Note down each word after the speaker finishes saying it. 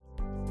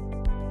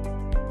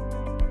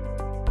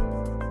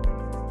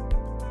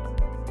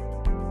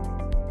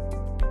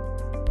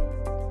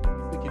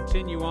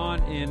continue on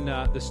in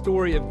the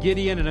story of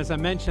Gideon. And as I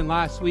mentioned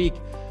last week,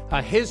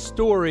 his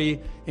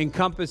story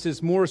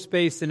encompasses more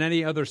space than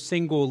any other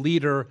single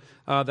leader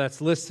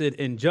that's listed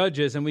in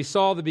Judges. And we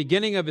saw the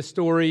beginning of his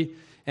story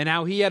and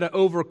how he had to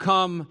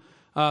overcome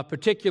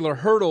particular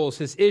hurdles,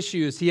 his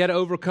issues. He had to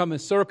overcome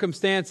his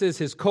circumstances,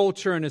 his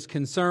culture, and his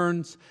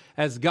concerns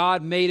as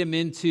God made him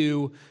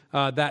into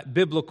that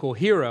biblical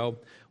hero.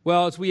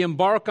 Well, as we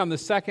embark on the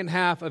second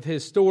half of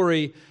his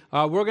story,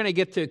 we're going to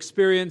get to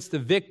experience the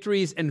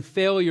victories and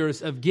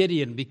failures of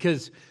Gideon,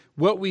 because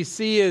what we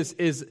see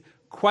is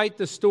quite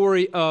the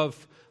story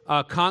of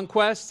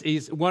conquest.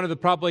 He's one of the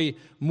probably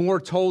more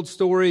told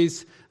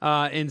stories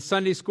in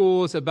Sunday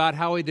schools about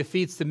how he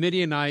defeats the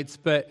Midianites,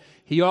 but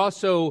he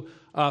also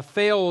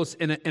fails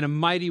in a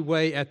mighty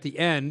way at the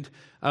end.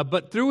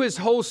 But through his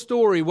whole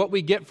story, what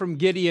we get from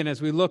Gideon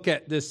as we look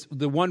at this,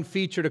 the one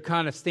feature to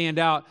kind of stand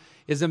out,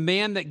 is a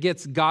man that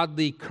gets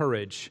godly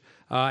courage.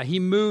 He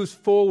moves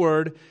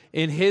forward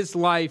in his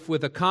life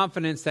with a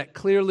confidence that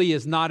clearly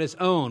is not his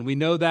own. We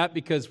know that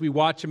because we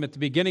watch him at the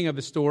beginning of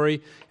his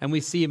story and we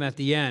see him at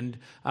the end.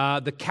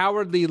 The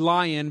cowardly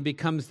lion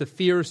becomes the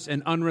fierce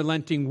and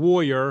unrelenting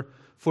warrior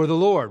for the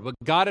Lord. What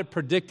God had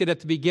predicted at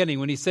the beginning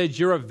when he said,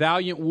 "You're a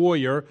valiant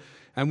warrior,"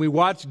 and we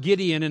watch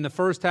Gideon in the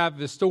first half of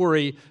his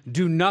story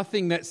do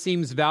nothing that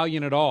seems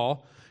valiant at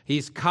all.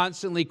 He's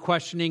constantly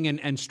questioning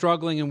and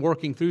struggling and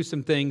working through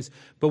some things.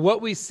 But what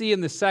we see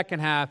in the second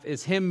half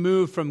is him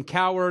move from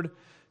coward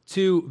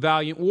to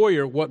valiant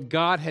warrior. What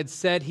God had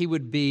said he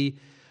would be,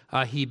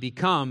 he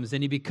becomes.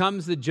 And he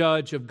becomes the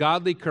judge of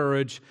godly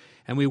courage.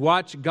 And we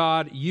watch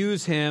God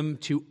use him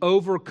to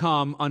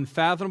overcome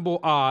unfathomable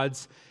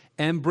odds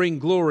and bring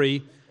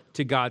glory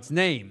to God's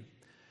name.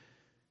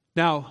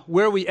 Now,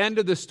 where we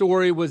ended the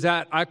story was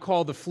at, I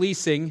call the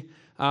fleecing.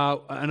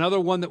 Another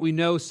one that we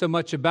know so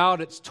much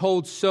about. It's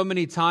told so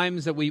many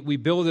times that we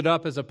build it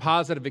up as a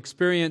positive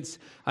experience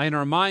in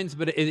our minds,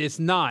 but it's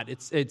not.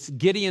 It's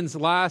Gideon's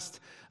last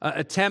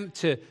attempt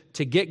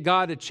to get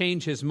God to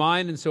change his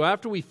mind. And so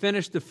after we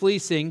finish the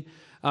fleecing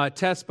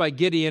test by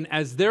Gideon,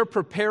 as they're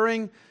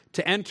preparing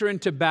to enter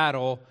into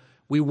battle,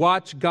 we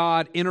watch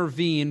God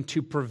intervene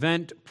to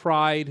prevent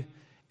pride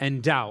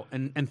and doubt.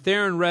 And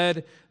Theron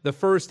read the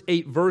first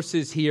 8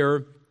 verses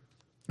here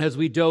as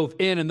we dove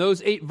in, and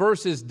those 8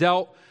 verses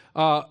dealt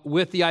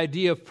with the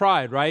idea of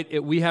pride,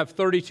 right? We have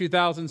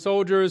 32,000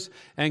 soldiers,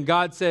 and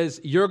God says,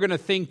 you're going to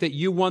think that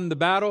you won the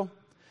battle,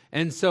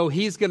 and so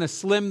he's going to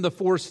slim the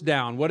force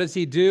down. What does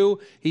he do?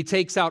 He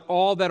takes out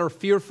all that are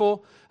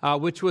fearful,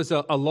 which was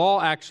a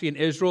law actually in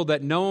Israel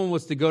that no one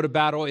was to go to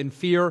battle in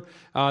fear.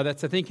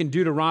 That's, I think, in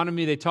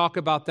Deuteronomy, they talk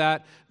about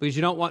that, because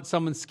you don't want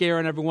someone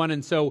scaring everyone,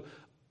 and so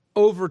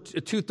over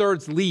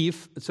 2/3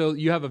 leave, so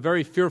you have a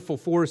very fearful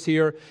force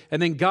here.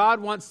 And then God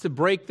wants to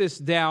break this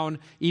down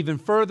even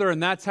further,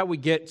 and that's how we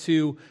get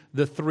to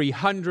the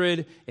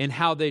 300 and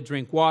how they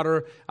drink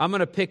water. I'm going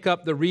to pick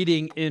up the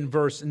reading in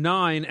verse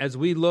 9 as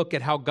we look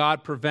at how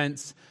God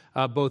prevents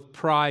both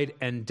pride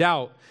and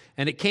doubt.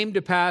 And it came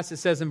to pass, it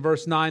says in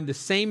verse 9, the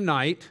same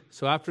night,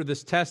 so after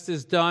this test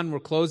is done, we're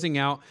closing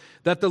out,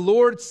 that the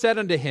Lord said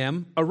unto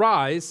him,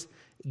 Arise,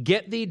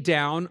 get thee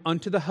down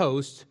unto the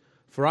host,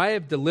 for I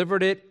have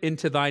delivered it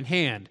into thine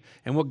hand.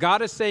 And what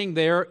God is saying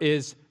there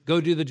is,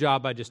 go do the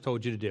job I just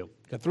told you to do.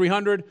 Got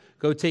 300,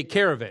 go take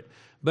care of it.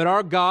 But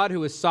our God,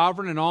 who is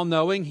sovereign and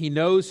all-knowing, he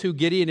knows who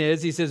Gideon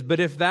is. He says,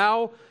 but if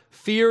thou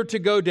fear to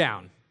go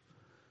down,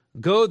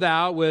 go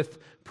thou with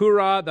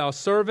Purah, thou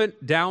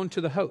servant, down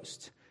to the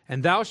host.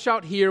 And thou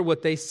shalt hear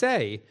what they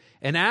say,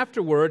 and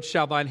afterward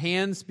shall thine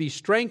hands be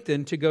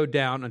strengthened to go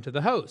down unto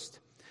the host.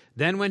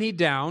 Then went he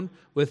down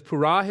with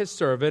Purah his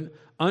servant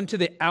unto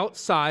the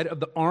outside of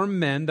the armed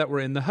men that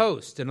were in the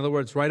host. In other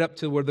words, right up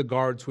to where the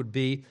guards would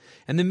be.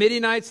 And the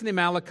Midianites and the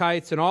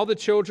Amalekites and all the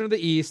children of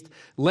the east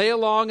lay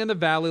along in the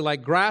valley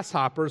like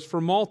grasshoppers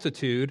for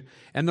multitude,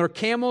 and their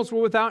camels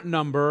were without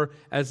number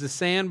as the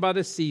sand by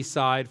the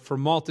seaside for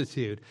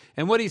multitude.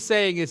 And what he's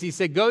saying is, he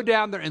said, go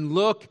down there and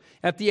look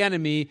at the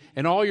enemy,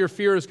 and all your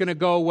fear is going to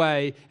go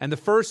away. And the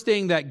first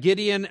thing that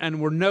Gideon, and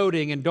we're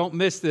noting, and don't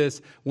miss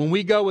this, when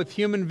we go with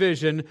human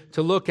vision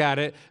to look at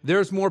it,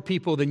 there's more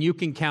people than you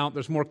can count.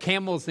 There's more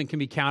camels than can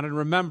be counted. And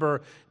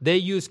remember, they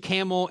used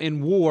camel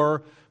in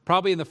war,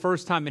 probably in the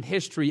first time in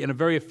history, in a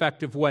very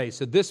effective way.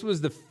 So this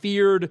was the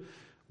feared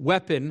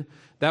weapon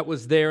that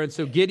was there. And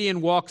so Gideon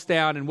walks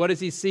down, and what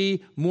does he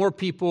see? More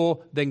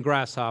people than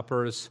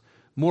grasshoppers,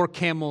 more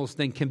camels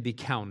than can be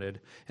counted.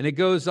 And it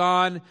goes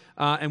on,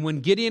 and when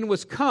Gideon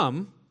was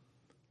come,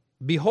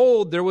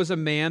 behold, there was a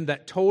man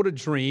that told a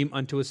dream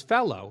unto his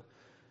fellow,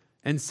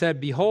 and said,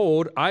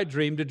 Behold, I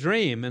dreamed a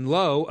dream, and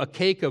lo, a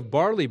cake of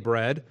barley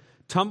bread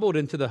tumbled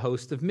into the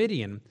host of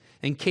Midian,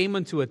 and came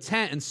unto a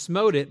tent, and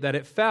smote it, that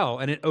it fell,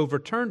 and it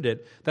overturned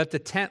it, that the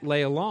tent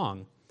lay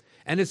along.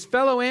 And his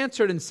fellow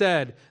answered and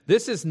said,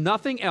 This is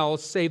nothing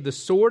else save the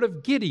sword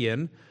of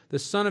Gideon, the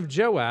son of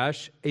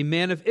Joash, a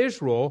man of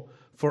Israel,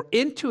 for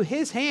into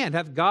his hand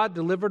hath God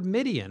delivered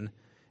Midian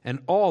and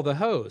all the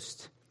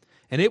host.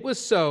 And it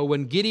was so,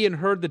 when Gideon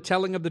heard the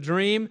telling of the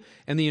dream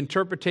and the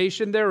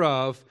interpretation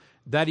thereof,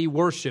 that he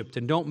worshiped.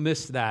 And don't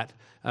miss that.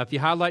 If you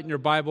highlight in your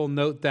Bible,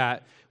 note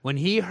that. When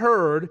he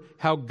heard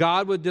how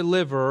God would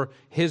deliver,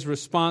 his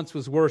response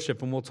was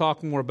worship. And we'll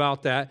talk more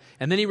about that.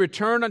 And then he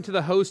returned unto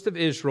the host of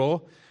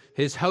Israel,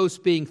 his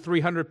host being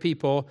 300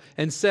 people,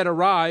 and said,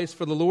 Arise,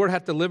 for the Lord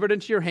hath delivered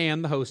into your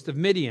hand the host of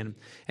Midian.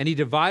 And he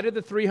divided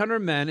the 300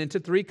 men into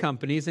 3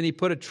 companies, and he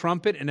put a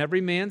trumpet in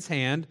every man's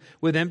hand,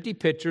 with empty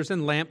pitchers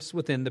and lamps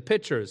within the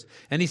pitchers.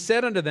 And he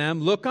said unto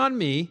them, Look on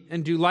me,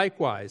 and do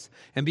likewise.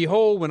 And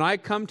behold, when I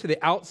come to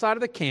the outside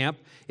of the camp,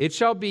 it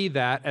shall be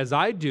that, as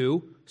I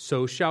do,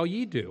 so shall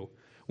ye do.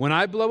 When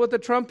I blow with the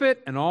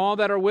trumpet, and all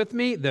that are with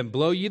me, then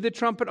blow ye the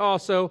trumpet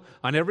also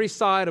on every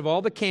side of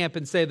all the camp,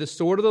 and say, The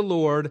sword of the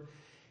Lord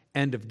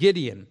and of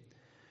Gideon.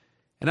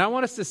 And I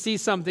want us to see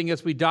something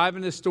as we dive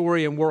into the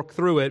story and work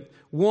through it.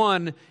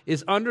 One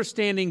is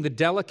understanding the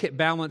delicate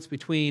balance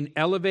between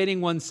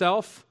elevating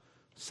oneself,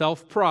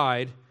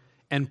 self-pride,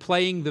 and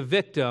playing the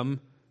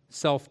victim,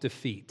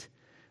 self-defeat.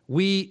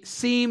 We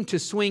seem to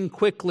swing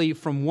quickly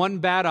from one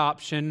bad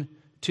option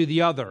to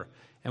the other.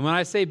 And when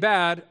I say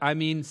bad, I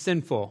mean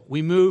sinful.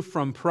 We move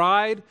from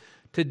pride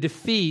to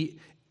defeat,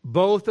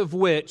 both of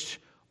which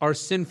are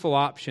sinful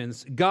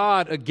options.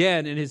 God,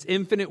 again, in his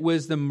infinite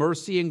wisdom,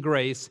 mercy, and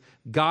grace,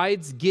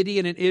 guides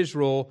Gideon and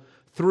Israel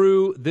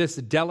through this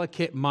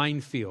delicate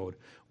minefield.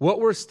 What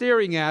we're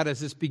staring at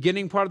as this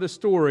beginning part of the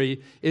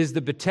story is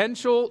the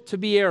potential to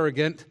be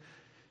arrogant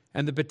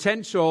and the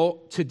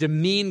potential to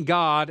demean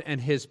God and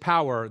his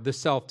power, the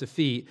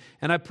self-defeat.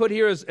 And I put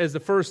here as the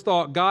first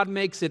thought, God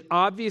makes it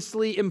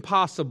obviously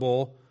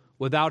impossible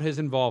without his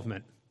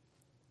involvement.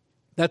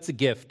 That's a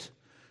gift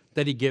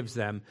that he gives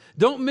them.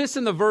 Don't miss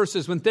in the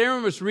verses, when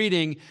Theron was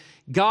reading,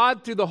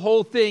 God through the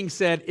whole thing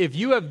said, if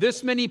you have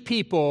this many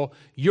people,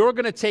 you're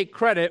going to take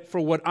credit for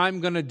what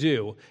I'm going to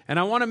do. And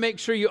I want to make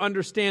sure you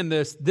understand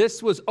this.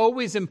 This was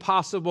always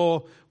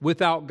impossible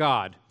without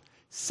God.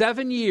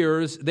 7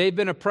 years, they've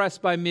been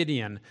oppressed by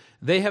Midian.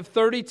 They have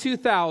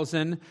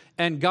 32,000,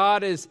 and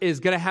God is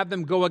going to have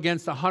them go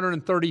against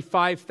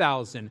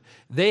 135,000.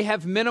 They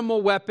have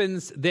minimal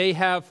weapons. They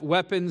have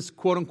weapons,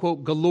 quote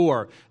unquote,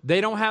 galore.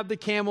 They don't have the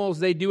camels.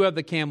 They do have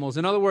the camels.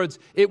 In other words,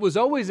 it was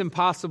always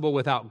impossible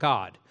without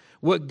God.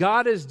 What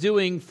God is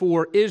doing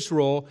for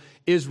Israel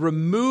is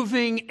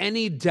removing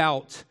any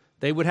doubt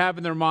they would have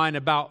in their mind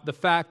about the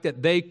fact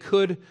that they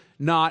could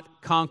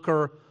not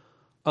conquer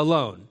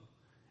alone.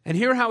 And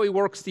hear how he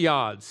works the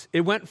odds.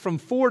 It went from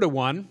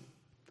 4-1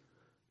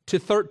 to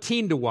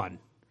 13-1.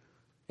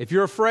 If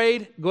you're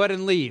afraid, go ahead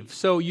and leave.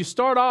 So you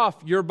start off,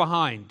 you're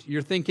behind.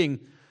 You're thinking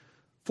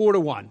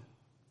 4-1.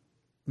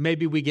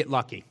 Maybe we get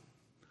lucky.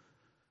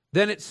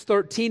 Then it's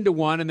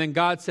 13-1, and then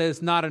God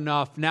says, not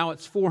enough. Now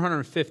it's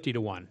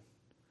 450-1.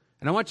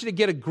 And I want you to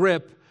get a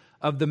grip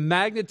of the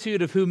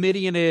magnitude of who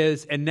Midian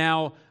is and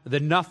now the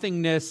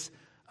nothingness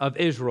of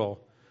Israel.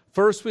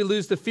 First, we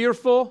lose the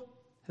fearful,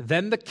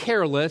 then the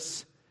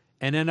careless,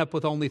 and end up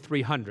with only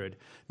 300.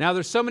 Now,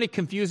 there's so many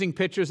confusing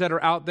pictures that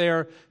are out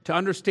there to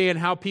understand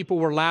how people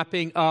were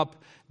lapping up.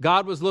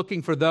 God was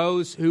looking for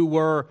those who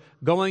were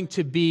going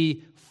to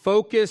be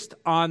focused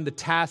on the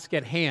task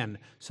at hand.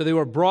 So they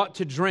were brought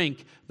to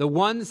drink. The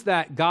ones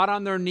that got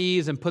on their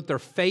knees and put their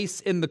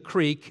face in the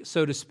creek,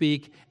 so to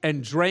speak,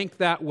 and drank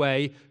that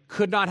way,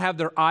 could not have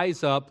their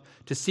eyes up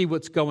to see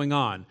what's going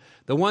on.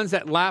 The ones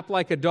that lap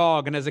like a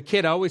dog, and as a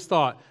kid I always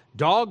thought,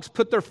 dogs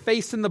put their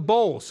face in the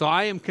bowl, so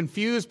I am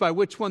confused by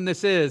which one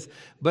this is.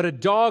 But a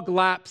dog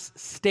laps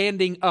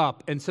standing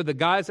up. And so the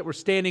guys that were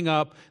standing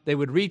up, they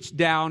would reach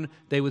down,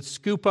 they would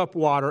scoop up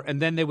water,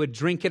 and then they would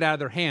drink it out of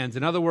their hands.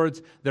 In other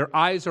words, their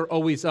eyes are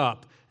always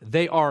up.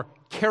 They are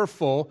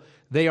careful.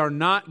 They are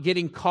not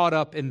getting caught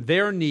up in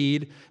their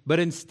need, but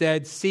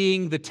instead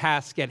seeing the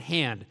task at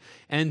hand.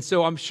 And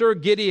so I'm sure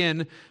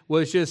Gideon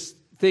was just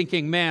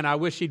thinking, man, I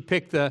wish he'd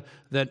picked the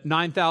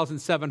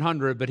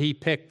 9,700, but he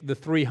picked the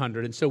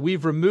 300. And so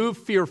we've removed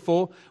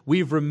fearful,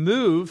 we've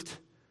removed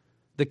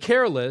the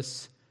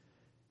careless,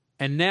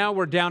 and now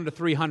we're down to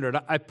 300.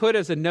 I put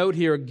as a note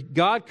here,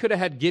 God could have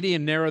had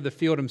Gideon narrow the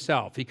field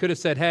himself. He could have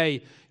said,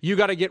 hey, you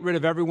got to get rid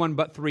of everyone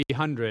but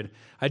 300.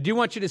 I do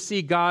want you to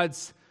see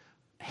God's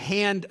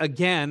hand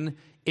again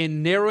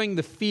in narrowing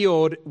the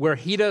field where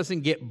he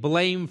doesn't get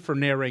blamed for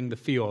narrowing the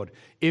field.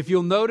 If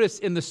you'll notice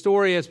in the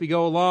story as we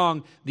go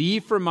along, the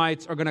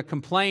Ephraimites are going to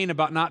complain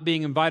about not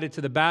being invited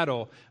to the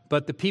battle,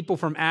 but the people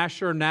from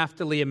Asher,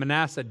 Naphtali, and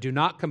Manasseh do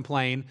not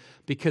complain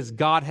because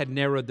God had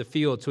narrowed the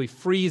field. So he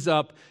frees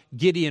up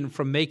Gideon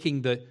from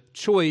making the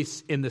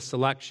choice in the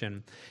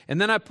selection.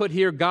 And then I put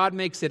here, God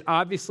makes it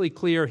obviously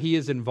clear he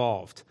is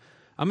involved.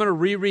 I'm going to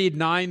reread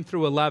 9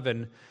 through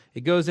 11.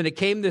 It goes, and it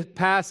came to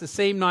pass the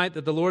same night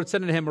that the Lord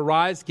said unto him,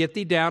 Arise, get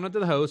thee down unto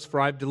the host, for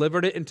I have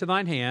delivered it into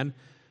thine hand.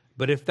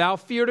 But if thou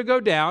fear to go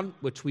down,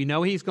 which we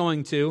know he's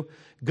going to,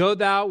 go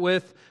thou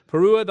with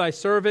Peruah thy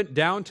servant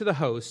down to the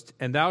host,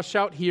 and thou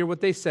shalt hear what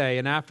they say,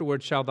 and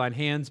afterward shall thine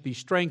hands be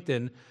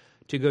strengthened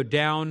to go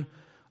down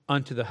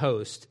unto the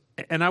host.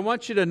 And I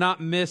want you to not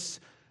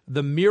miss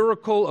the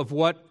miracle of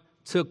what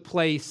took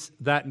place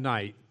that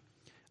night.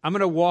 I'm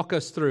going to walk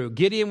us through.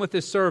 Gideon with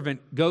his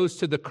servant goes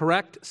to the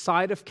correct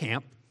side of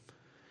camp.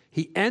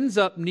 He ends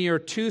up near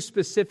two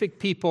specific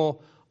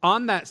people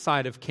on that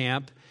side of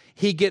camp.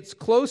 He gets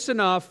close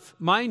enough,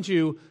 mind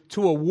you,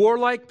 to a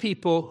warlike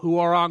people who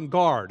are on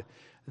guard.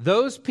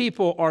 Those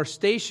people are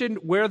stationed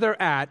where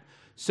they're at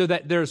so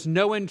that there's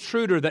no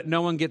intruder, that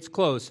no one gets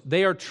close.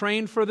 They are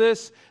trained for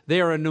this.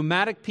 They are a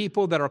nomadic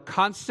people that are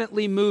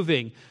constantly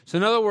moving. So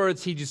in other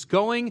words, he's just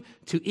going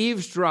to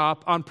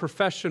eavesdrop on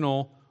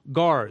professional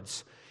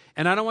guards.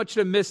 And I don't want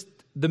you to miss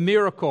the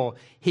miracle.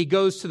 He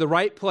goes to the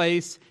right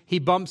place. He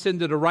bumps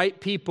into the right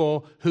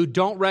people who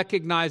don't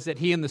recognize that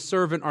he and the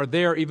servant are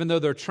there, even though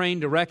they're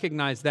trained to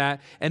recognize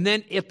that. And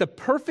then at the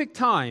perfect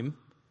time,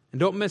 and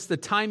don't miss the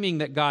timing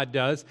that God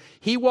does,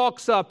 he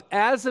walks up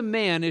as a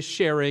man is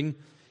sharing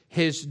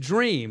his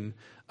dream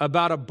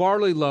about a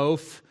barley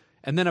loaf,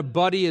 and then a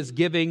buddy is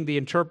giving the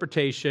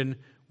interpretation,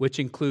 which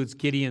includes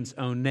Gideon's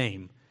own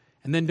name.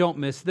 And then don't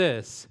miss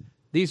this.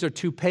 These are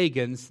two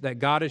pagans that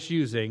God is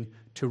using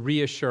to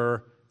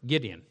reassure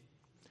Gideon.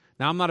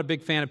 Now, I'm not a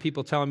big fan of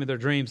people telling me their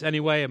dreams.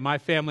 Anyway, in my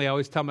family, I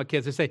always tell my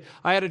kids, they say,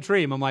 I had a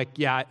dream. I'm like,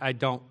 yeah, I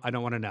don't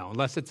want to know.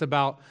 Unless it's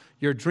about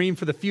your dream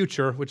for the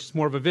future, which is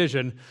more of a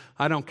vision,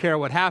 I don't care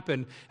what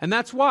happened. And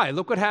that's why.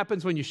 Look what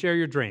happens when you share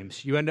your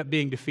dreams. You end up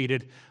being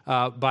defeated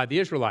by the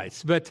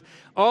Israelites. But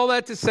all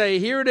that to say,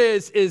 here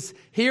is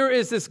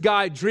this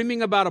guy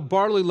dreaming about a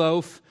barley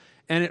loaf,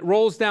 and it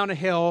rolls down a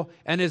hill,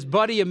 and his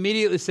buddy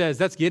immediately says,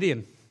 that's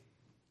Gideon.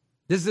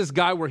 This is this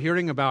guy we're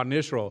hearing about in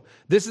Israel.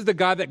 This is the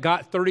guy that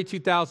got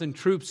 32,000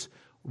 troops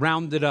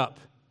rounded up.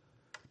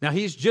 Now,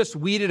 he's just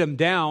weeded them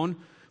down,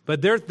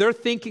 but they're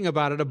thinking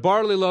about it. A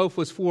barley loaf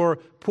was for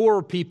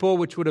poorer people,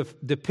 which would have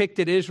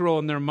depicted Israel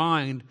in their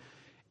mind.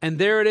 And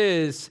there it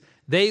is.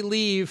 They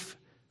leave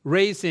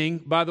raising,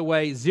 by the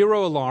way,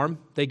 zero alarm.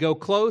 They go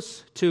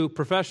close to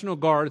professional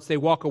guards. They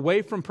walk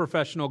away from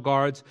professional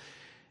guards.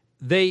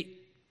 They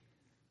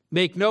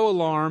make no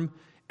alarm.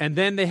 And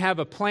then they have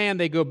a plan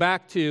they go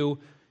back to.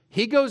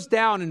 He goes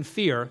down in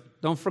fear.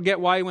 Don't forget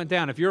why he went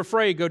down. If you're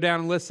afraid, go down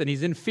and listen.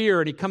 He's in fear,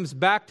 and he comes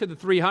back to the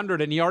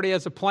 300, and he already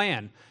has a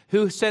plan.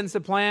 Who sends the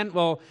plan?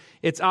 Well,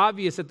 it's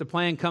obvious that the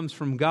plan comes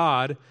from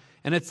God,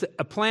 and it's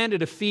a plan to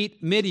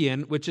defeat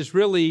Midian, which is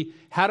really,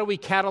 how do we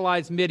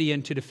catalyze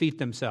Midian to defeat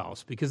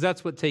themselves? Because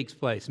that's what takes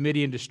place.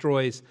 Midian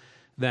destroys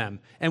them.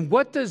 And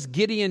what does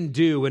Gideon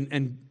do?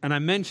 And I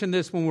mentioned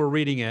this when we're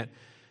reading it.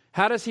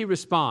 How does he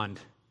respond?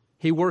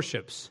 He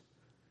worships.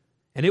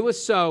 And it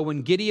was so,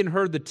 when Gideon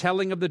heard the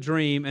telling of the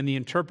dream and the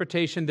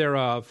interpretation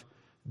thereof,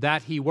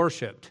 that he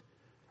worshiped.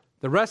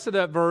 The rest of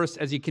that verse,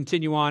 as you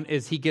continue on,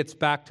 is he gets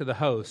back to the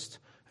host.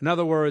 In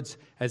other words,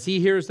 as he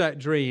hears that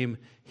dream,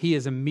 he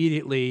is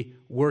immediately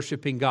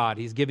worshiping God.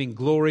 He's giving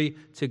glory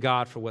to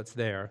God for what's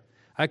there.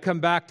 I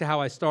come back to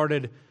how I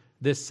started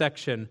this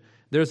section.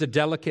 There's a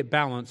delicate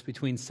balance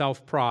between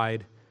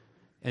self-pride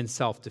and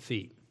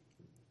self-defeat.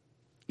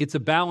 It's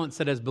a balance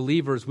that as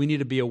believers we need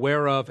to be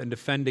aware of and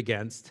defend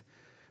against,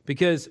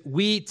 because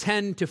we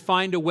tend to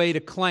find a way to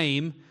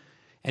claim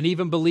and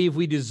even believe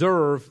we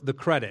deserve the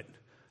credit.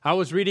 I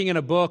was reading in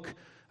a book,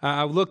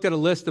 I looked at a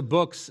list of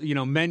books,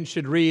 men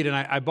should read, and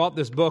I bought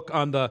this book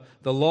on the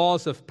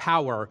laws of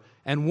power.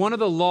 And one of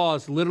the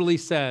laws literally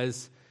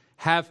says,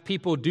 have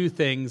people do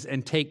things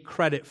and take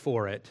credit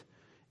for it.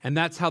 And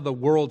that's how the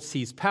world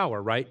sees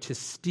power, right? To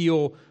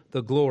steal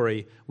the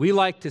glory. We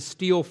like to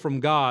steal from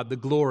God the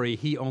glory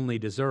he only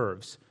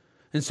deserves.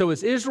 And so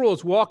as Israel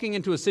is walking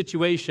into a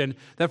situation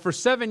that for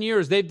 7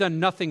 years they've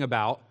done nothing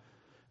about,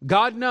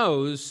 God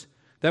knows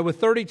that with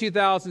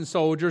 32,000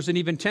 soldiers and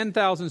even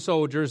 10,000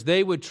 soldiers,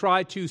 they would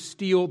try to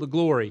steal the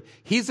glory.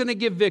 He's going to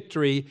give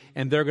victory,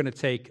 and they're going to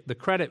take the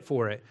credit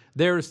for it.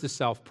 There's the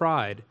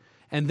self-pride.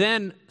 And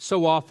then,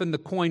 so often, the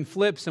coin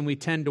flips, and we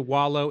tend to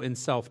wallow in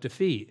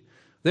self-defeat.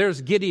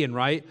 There's Gideon,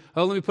 right?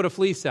 Oh, let me put a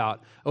fleece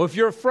out. Oh, if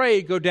you're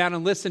afraid, go down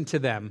and listen to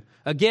them.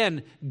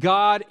 Again,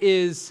 God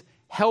is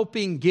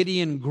helping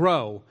Gideon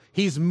grow.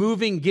 He's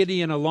moving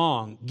Gideon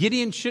along.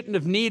 Gideon shouldn't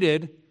have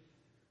needed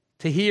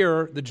to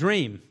hear the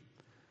dream.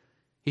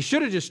 He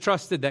should have just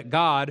trusted that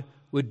God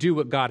would do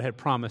what God had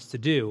promised to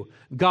do.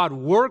 God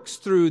works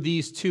through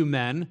these two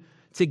men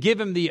to give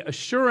him the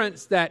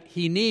assurance that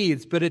he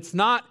needs, but it's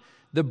not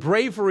the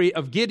bravery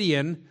of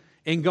Gideon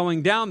in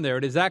going down there.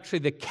 It is actually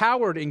the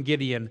coward in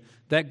Gideon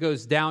that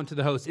goes down to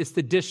the host. It's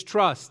the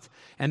distrust,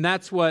 and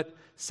that's what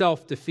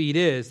self-defeat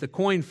is. The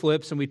coin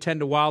flips, and we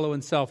tend to wallow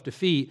in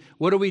self-defeat.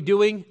 What are we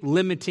doing?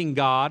 Limiting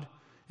God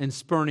and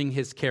spurning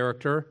his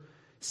character,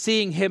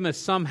 seeing him as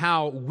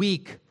somehow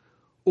weak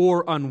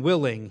or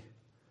unwilling.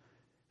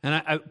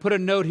 And I put a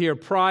note here,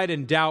 pride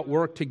and doubt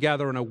work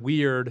together in a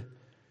weird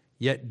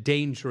yet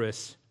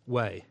dangerous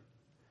way.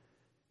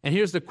 And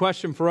here's the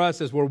question for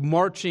us as we're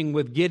marching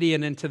with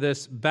Gideon into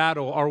this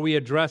battle. Are we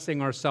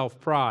addressing our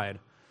self-pride?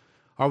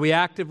 Are we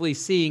actively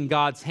seeing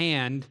God's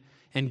hand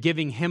and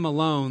giving him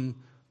alone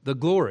the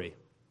glory?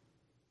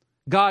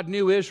 God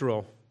knew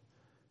Israel.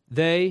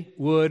 They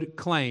would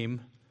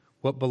claim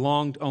what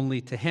belonged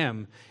only to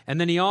him. And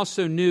then he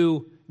also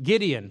knew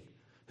Gideon,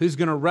 who's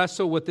going to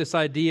wrestle with this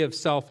idea of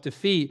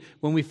self-defeat.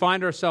 When we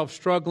find ourselves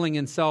struggling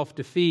in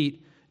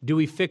self-defeat, do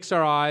we fix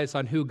our eyes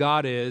on who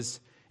God is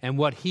and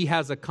what He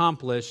has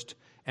accomplished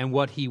and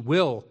what He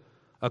will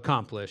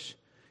accomplish?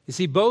 You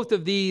see, both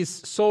of these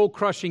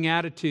soul-crushing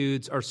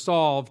attitudes are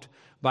solved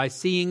by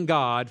seeing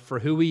God for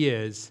who He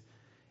is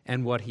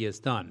and what He has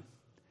done.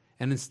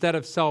 And instead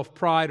of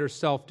self-pride or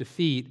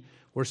self-defeat,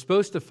 we're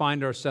supposed to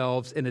find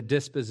ourselves in a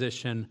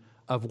disposition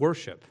of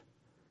worship,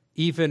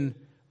 even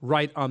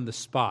right on the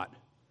spot.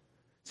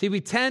 See,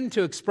 we tend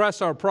to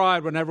express our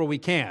pride whenever we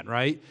can,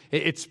 right?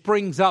 It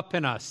springs up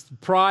in us.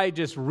 Pride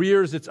just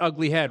rears its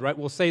ugly head, right?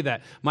 We'll say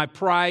that. My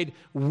pride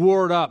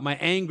roared up. My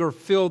anger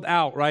filled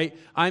out, right?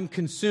 I'm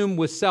consumed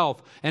with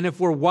self. And if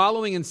we're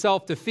wallowing in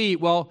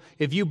self-defeat, well,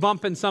 if you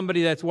bump in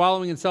somebody that's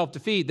wallowing in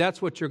self-defeat,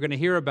 that's what you're going to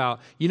hear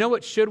about. You know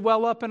what should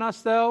well up in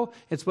us, though?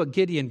 It's what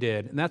Gideon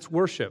did, and that's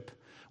worship.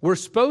 We're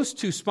supposed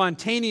to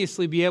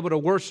spontaneously be able to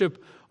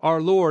worship our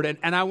Lord.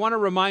 And I want to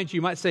remind you,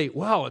 you might say,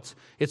 well,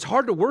 it's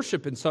hard to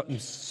worship in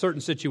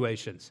certain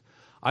situations.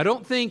 I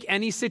don't think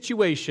any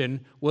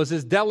situation was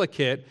as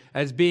delicate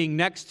as being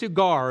next to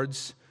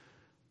guards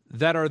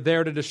that are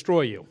there to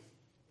destroy you.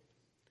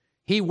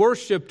 He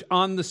worshiped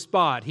on the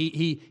spot.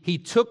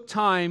 He took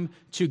time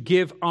to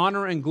give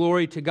honor and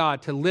glory to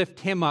God, to lift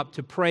Him up,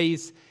 to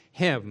praise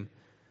Him.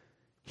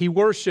 He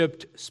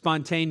worshiped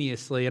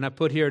spontaneously. And I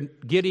put here,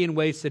 Gideon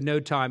wasted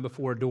no time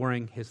before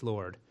adoring his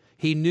Lord.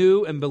 He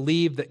knew and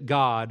believed that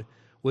God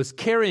was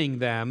carrying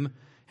them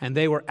and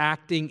they were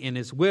acting in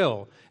His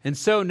will. And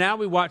so now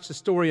we watch the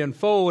story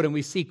unfold and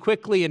we see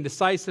quickly and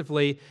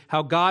decisively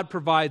how God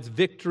provides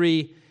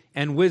victory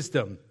and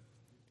wisdom.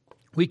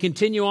 We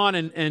continue on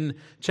in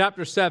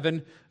chapter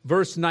 7,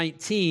 verse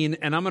 19,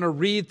 and I'm going to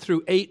read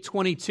through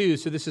 8:22.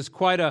 So this is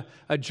quite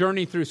a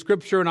journey through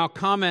Scripture, and I'll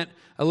comment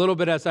a little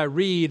bit as I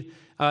read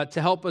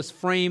to help us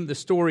frame the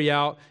story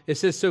out. It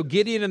says, "So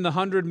Gideon and the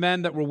 100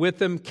 men that were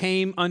with him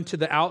came unto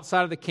the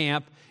outside of the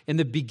camp in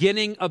the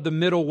beginning of the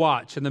middle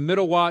watch." And the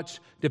middle watch,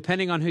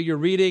 depending on who you're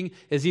reading,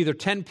 is either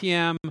 10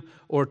 p.m.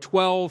 or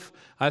 12.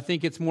 I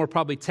think it's more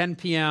probably 10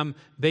 p.m.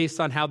 based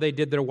on how they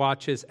did their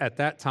watches at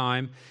that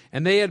time.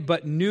 And they had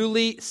but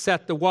newly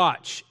set the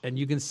watch. And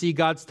you can see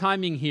God's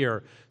timing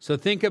here. So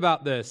think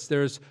about this.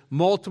 There's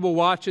multiple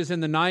watches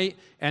in the night,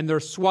 and they're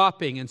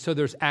swapping. And so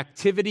there's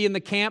activity in the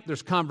camp.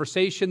 There's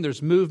conversation.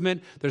 There's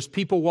movement. There's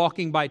people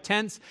walking by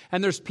tents.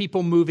 And there's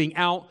people moving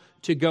out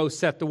to go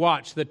set the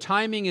watch. The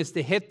timing is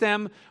to hit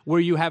them where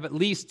you have at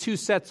least 2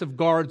 sets of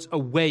guards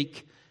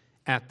awake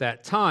at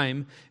that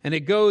time. And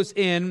it goes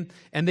in,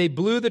 and they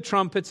blew the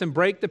trumpets and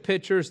brake the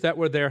pitchers that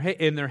were there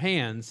in their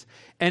hands.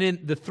 And in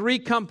the 3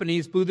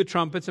 companies blew the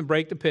trumpets and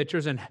brake the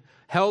pitchers and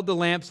held the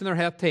lamps in their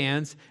left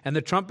hands and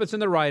the trumpets in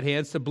their right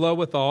hands to blow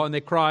withal. And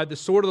they cried, "The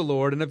sword of the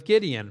Lord and of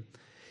Gideon."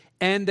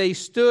 And they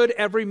stood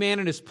every man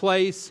in his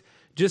place.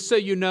 Just so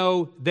you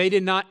know, they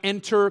did not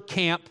enter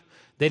camp.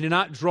 They did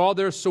not draw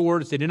their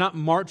swords. They did not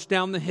march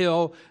down the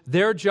hill.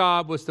 Their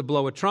job was to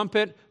blow a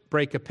trumpet,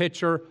 break a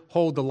pitcher,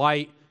 hold the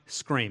light,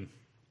 scream.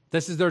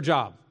 This is their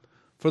job.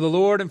 For the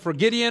Lord and for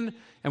Gideon,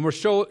 and we're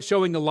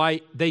showing the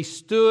light, they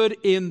stood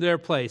in their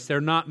place.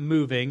 They're not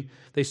moving.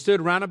 They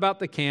stood round about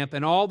the camp,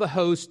 and all the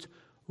host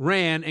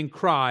ran and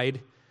cried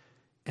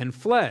and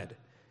fled.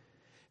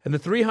 And the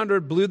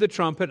 300 blew the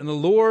trumpet, and the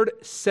Lord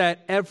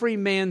set every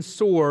man's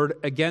sword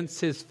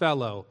against his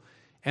fellow.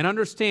 And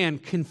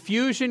understand,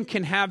 confusion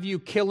can have you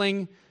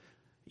killing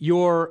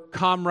your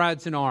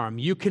comrades in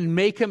arms. You can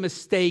make a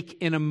mistake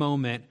in a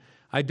moment.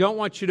 I don't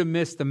want you to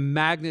miss the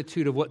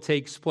magnitude of what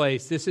takes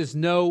place. This is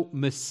no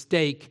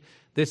mistake.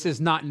 This is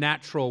not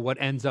natural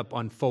what ends up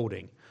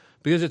unfolding.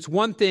 Because it's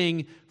one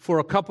thing for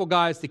a couple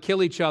guys to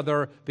kill each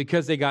other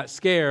because they got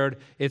scared.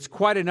 It's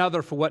quite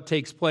another for what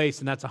takes place,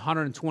 and that's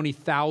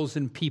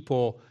 120,000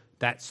 people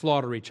that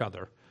slaughter each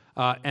other.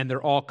 And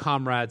they're all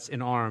comrades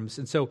in arms.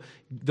 And so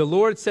the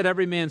Lord set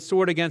every man's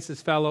sword against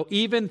his fellow,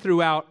 even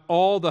throughout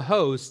all the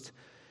host.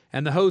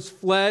 And the host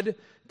fled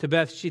to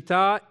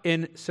Beth-shittah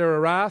in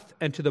Serarath,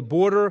 and to the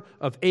border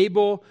of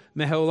Abel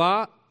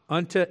Meholah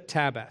unto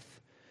Tabbath.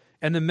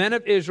 And the men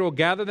of Israel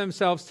gathered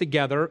themselves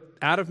together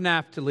out of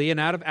Naphtali and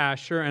out of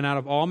Asher and out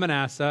of all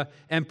Manasseh,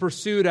 and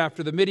pursued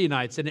after the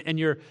Midianites.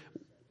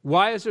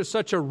 Why is there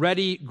such a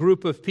ready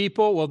group of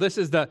people? Well, this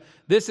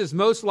is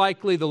most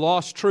likely the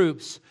lost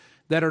troops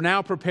that are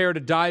now prepared to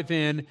dive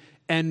in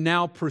and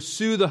now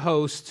pursue the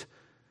host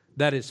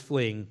that is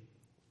fleeing.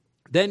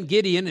 Then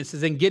Gideon, it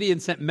says, and Gideon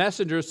sent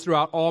messengers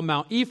throughout all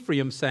Mount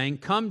Ephraim, saying,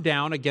 "Come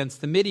down against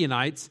the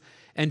Midianites,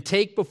 and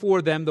take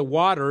before them the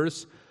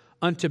waters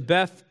unto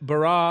Beth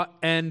Barah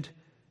and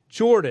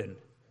Jordan."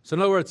 So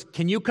in other words,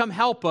 can you come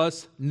help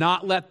us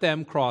not let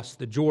them cross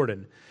the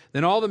Jordan?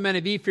 Then all the men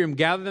of Ephraim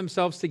gathered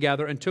themselves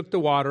together and took the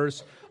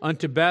waters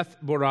unto Beth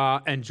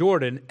Barah and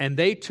Jordan, and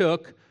they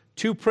took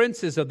 2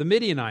 princes of the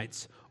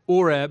Midianites,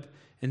 Oreb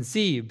and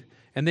Zeb.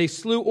 And they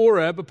slew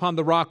Oreb upon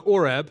the rock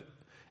Oreb,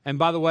 And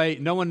by the way,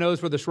 no one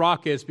knows where this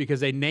rock is because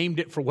they named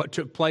it for what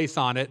took place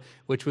on it,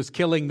 which was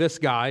killing this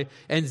guy.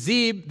 And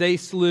Zeb they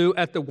slew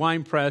at the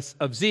winepress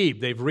of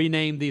Zeb. They've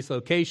renamed these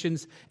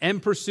locations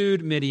and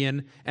pursued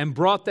Midian and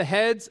brought the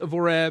heads of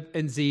Oreb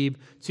and Zeb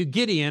to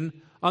Gideon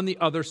on the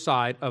other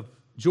side of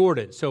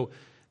Jordan. So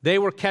they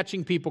were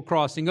catching people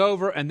crossing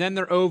over, and then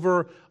they're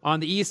over on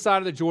the east side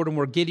of the Jordan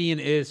where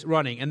Gideon is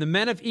running. And the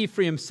men of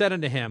Ephraim said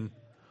unto him,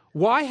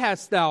 Why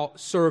hast thou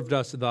served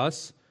us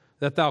thus,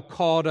 that thou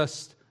called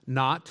us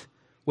not,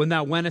 when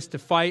thou wentest to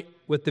fight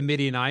with the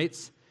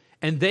Midianites?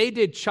 And they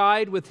did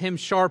chide with him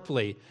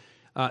sharply.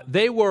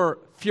 They were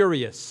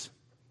furious.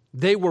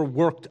 They were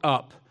worked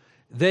up.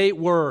 They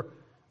were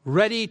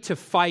ready to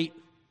fight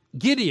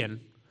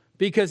Gideon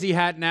because he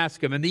hadn't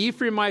asked him. And the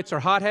Ephraimites are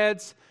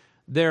hotheads.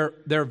 They're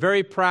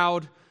very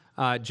proud.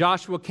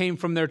 Joshua came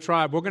from their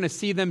tribe. We're going to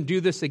see them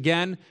do this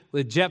again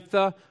with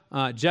Jephthah.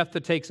 Jephthah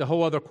takes a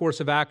whole other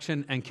course of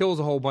action and kills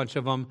a whole bunch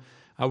of them.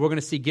 We're going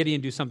to see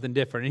Gideon do something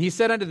different. And he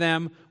said unto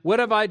them, What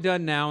have I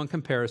done now in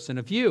comparison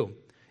of you?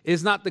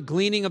 Is not the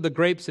gleaning of the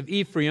grapes of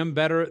Ephraim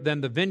better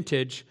than the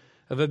vintage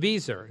of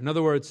Abiezer? In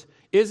other words,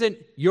 isn't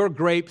your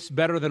grapes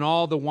better than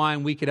all the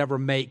wine we could ever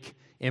make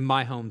in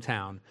my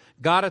hometown?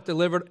 God hath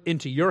delivered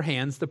into your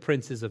hands the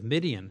princes of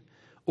Midian,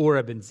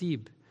 Oreb and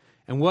Zeb.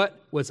 And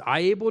what was I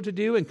able to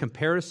do in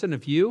comparison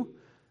of you?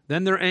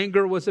 Then their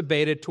anger was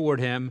abated toward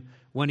him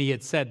when he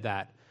had said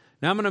that.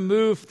 Now I'm going to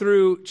move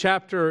through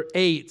chapter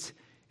 8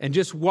 and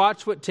just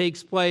watch what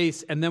takes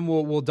place, and then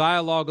we'll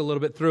dialogue a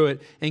little bit through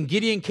it. And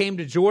Gideon came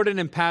to Jordan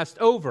and passed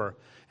over.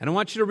 And I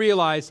want you to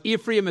realize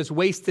Ephraim has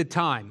wasted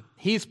time.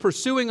 He's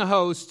pursuing a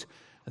host.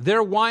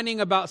 They're whining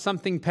about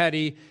something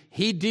petty.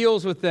 He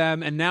deals with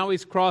them, and now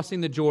he's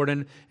crossing the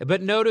Jordan.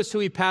 But notice who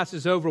he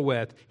passes over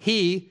with.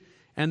 He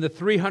and the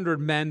 300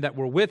 men that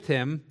were with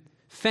him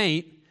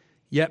faint,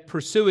 yet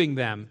pursuing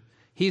them.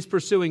 He's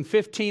pursuing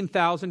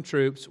 15,000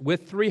 troops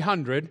with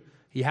 300.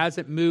 He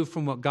hasn't moved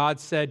from what God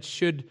said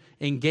should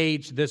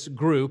engage this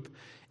group.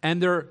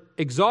 And they're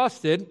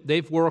exhausted.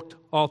 They've worked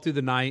all through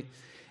the night.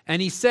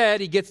 And he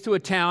gets to a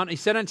town. He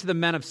said unto the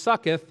men of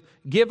Succoth,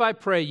 Give, I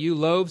pray you,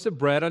 loaves of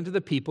bread unto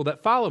the people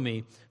that follow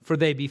me, for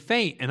they be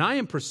faint. And I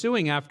am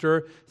pursuing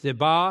after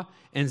Zebah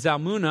and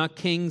Zalmunna,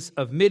 kings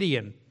of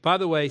Midian. By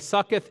the way,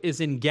 Succoth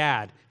is in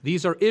Gad.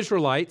 These are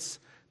Israelites.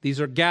 These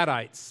are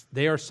Gadites.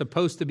 They are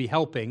supposed to be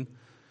helping.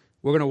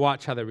 We're going to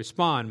watch how they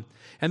respond.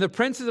 And the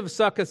princes of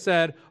Succoth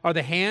said, Are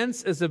the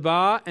hands of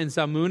Zebah and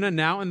Zalmunna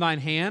now in thine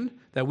hand,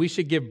 that we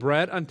should give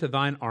bread unto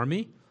thine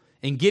army?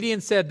 And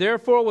Gideon said,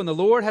 Therefore, when the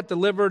Lord hath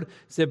delivered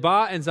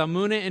Zebah and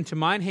Zalmunna into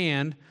mine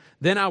hand,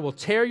 then I will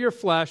tear your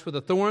flesh with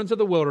the thorns of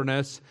the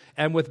wilderness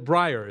and with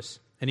briars.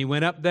 And he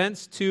went up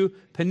thence to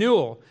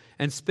Penuel,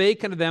 and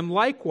spake unto them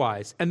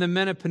likewise. And the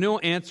men of Penuel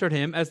answered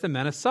him as the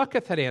men of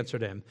Succoth had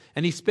answered him.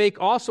 And he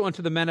spake also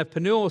unto the men of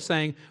Penuel,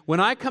 saying, When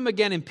I come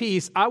again in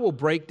peace, I will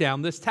break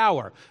down this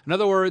tower. In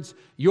other words,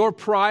 your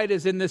pride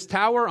is in this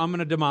tower, I'm going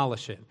to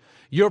demolish it.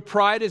 Your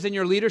pride is in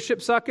your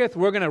leadership, Succoth,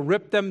 we're going to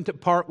rip them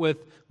apart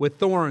with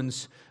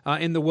thorns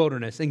in the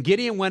wilderness. And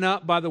Gideon went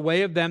up by the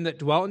way of them that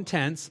dwelt in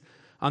tents,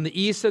 on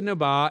the east of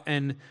Nobah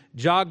and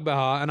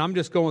Jogbehah, and I'm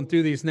just going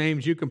through these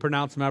names, you can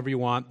pronounce them however you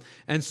want,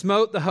 and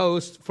smote the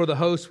host, for the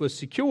host was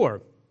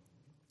secure.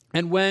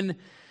 And when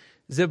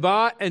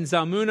Zebah and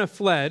Zalmunna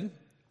fled,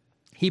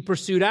 he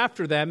pursued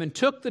after them and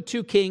took the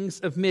 2 kings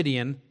of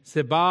Midian,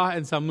 Zebah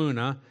and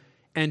Zalmunna,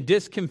 and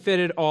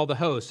discomfited all the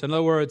hosts. In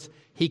other words,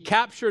 he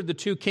captured the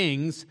 2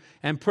 kings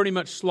and pretty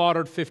much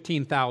slaughtered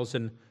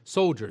 15,000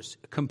 soldiers,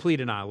 complete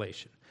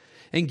annihilation.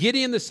 And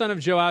Gideon the son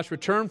of Joash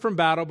returned from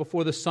battle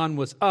before the sun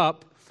was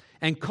up,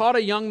 and caught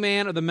a young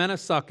man of the men of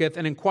Succoth,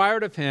 and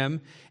inquired of him,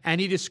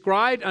 and he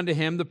described unto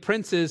him the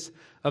princes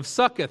of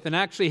Succoth. And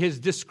actually his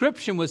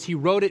description was he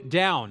wrote it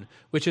down,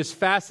 which has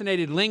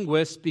fascinated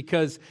linguists,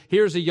 because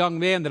here's a young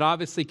man that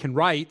obviously can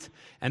write,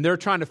 and they're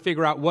trying to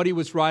figure out what he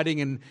was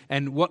writing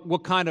and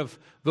what kind of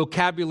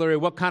vocabulary,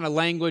 what kind of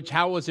language,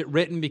 how was it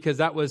written, because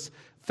that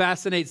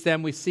fascinates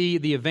them. We see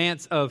the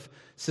advance of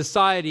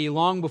society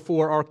long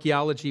before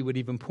archaeology would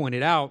even point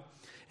it out.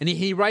 And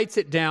he writes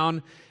it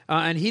down,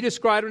 and he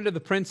described unto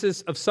the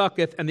princes of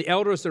Succoth and the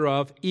elders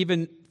thereof,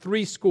 even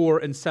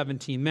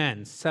 70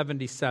 men,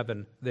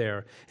 77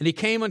 there. And he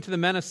came unto the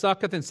men of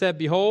Succoth and said,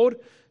 Behold,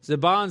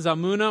 Zebah and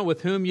Zalmunna,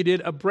 with whom you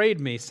did upbraid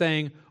me,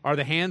 saying, Are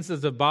the hands of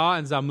Zebah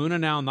and Zalmunna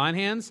now in thine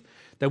hands,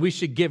 that we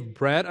should give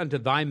bread unto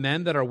thy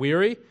men that are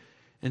weary?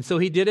 And so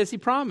he did as he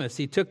promised.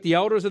 He took the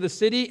elders of the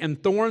city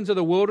and thorns of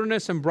the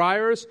wilderness and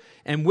briars,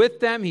 and with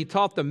them he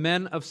taught the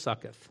men of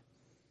Succoth.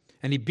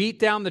 And he beat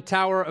down the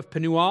tower of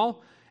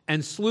Penuel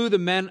and slew the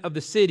men of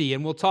the city.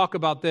 And we'll talk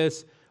about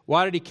this.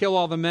 Why did he kill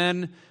all the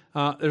men?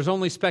 There's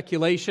only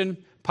speculation.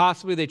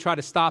 Possibly they tried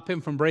to stop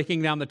him from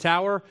breaking down the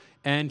tower,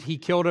 and he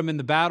killed him in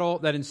the battle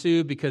that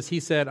ensued because he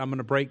said, I'm going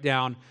to break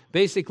down.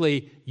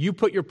 Basically, you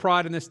put your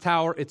pride in this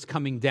tower, it's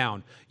coming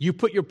down. You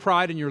put your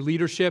pride in your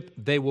leadership,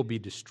 they will be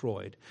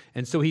destroyed.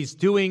 And so he's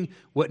doing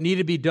what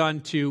needed to be done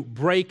to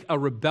break a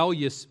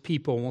rebellious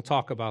people, and we'll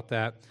talk about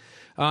that.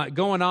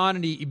 going on,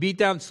 and he beat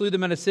down and slew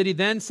them in a city.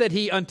 Then said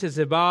he unto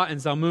Zebah and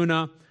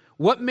Zalmunna,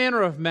 what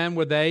manner of men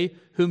were they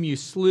whom you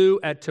slew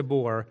at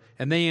Tabor?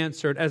 And they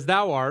answered, as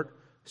thou art,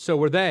 so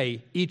were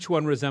they. Each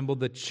one resembled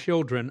the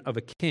children of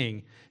a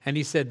king. And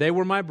he said, they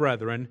were my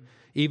brethren,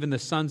 even the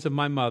sons of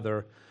my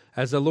mother.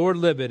 As the Lord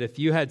liveth, if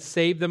you had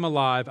saved them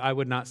alive, I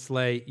would not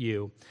slay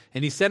you.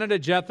 And he sent unto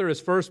Jether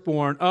his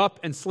firstborn, up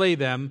and slay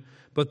them.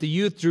 But the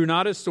youth drew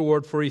not his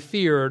sword, for he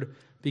feared,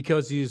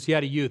 because he was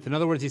yet a youth. In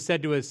other words, he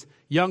said to his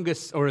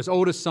youngest or his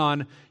oldest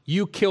son,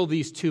 you kill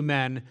these two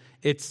men.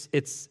 It's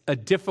a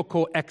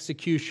difficult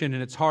execution,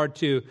 and it's hard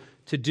to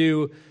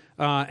do.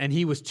 And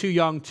he was too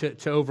young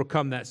to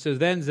overcome that. So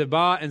then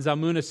Zebah and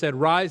Zalmunna said,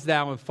 rise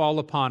thou and fall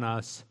upon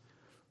us,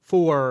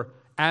 for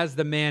as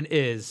the man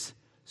is,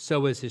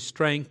 so is his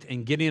strength.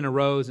 And Gideon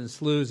arose and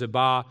slew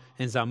Zebah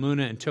and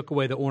Zalmunna and took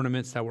away the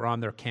ornaments that were on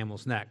their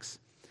camels' necks.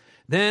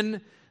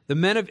 Then the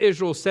men of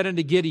Israel said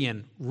unto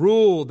Gideon,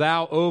 rule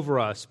thou over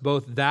us,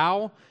 both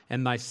thou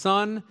and thy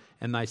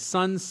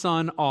son's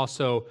son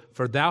also,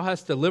 for thou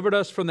hast delivered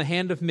us from the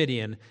hand of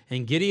Midian.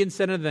 And Gideon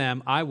said unto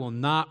them, I will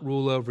not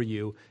rule over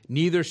you,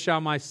 neither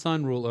shall my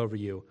son rule over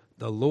you.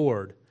 The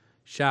Lord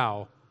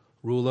shall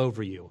rule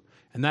over you.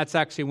 And that's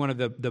actually one of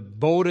the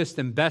boldest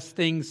and best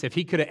things. If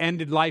he could have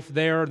ended life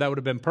there, that would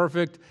have been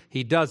perfect.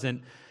 He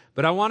doesn't.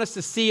 But I want us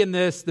to see in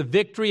this the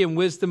victory and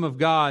wisdom of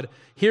God.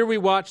 Here we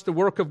watch the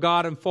work of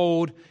God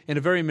unfold in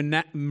a very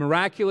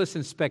miraculous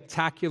and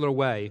spectacular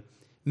way.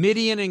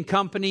 Midian and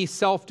company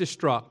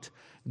self-destruct.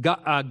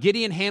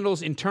 Gideon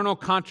handles internal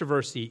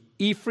controversy.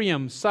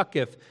 Ephraim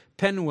sucketh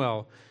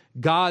Penuel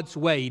God's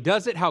way. He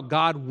does it how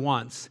God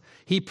wants.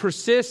 He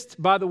persists,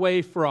 by the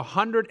way, for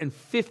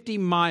 150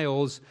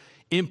 miles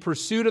in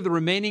pursuit of the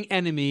remaining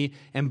enemy.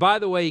 And by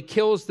the way, he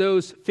kills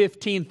those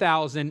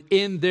 15,000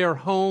 in their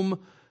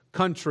home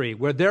country,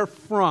 where they're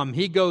from.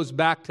 He goes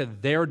back to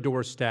their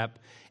doorstep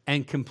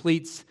and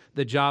completes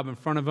the job in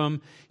front of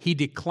them. He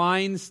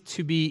declines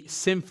to be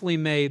sinfully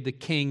made the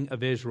king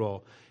of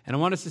Israel. And I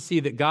want us to see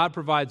that God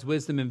provides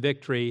wisdom and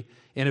victory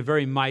in a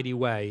very mighty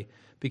way,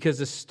 because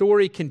the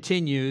story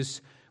continues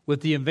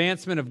with the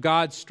advancement of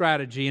God's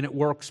strategy, and it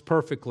works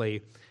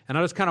perfectly. And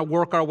I'll just kind of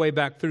work our way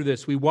back through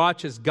this. We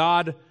watch as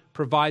God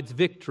provides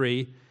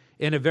victory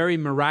in a very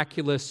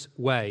miraculous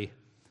way.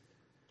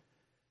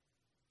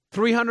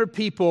 300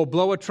 people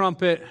blow a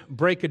trumpet,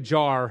 break a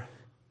jar,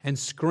 and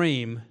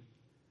scream,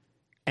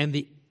 and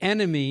the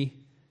enemy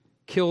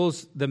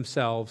kills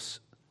themselves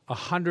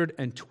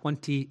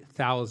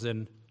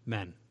 120,000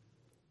 men.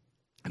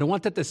 And I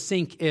want that to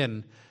sink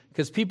in,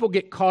 because people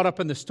get caught up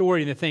in the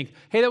story and they think,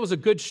 hey, that was a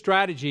good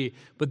strategy,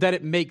 but that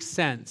it makes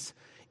sense.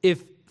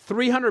 If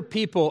 300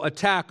 people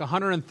attack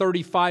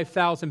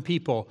 135,000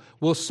 people,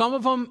 will some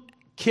of them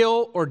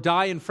kill or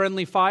die in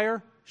friendly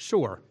fire?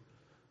 Sure.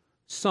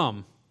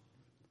 Some.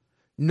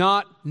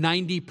 Not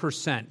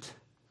 90%.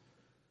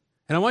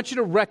 And I want you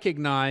to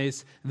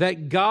recognize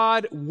that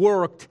God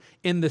worked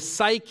in the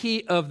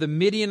psyche of the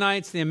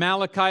Midianites, the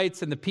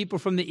Amalekites, and the people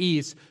from the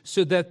east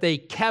so that they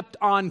kept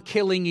on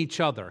killing each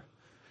other.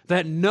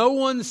 That no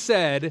one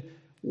said,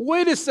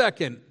 wait a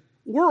second,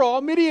 we're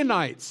all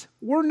Midianites.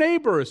 We're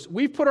neighbors.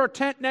 We've put our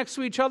tent next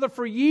to each other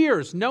for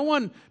years. No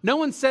one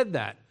said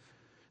that.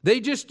 They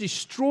just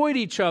destroyed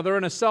each other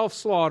in a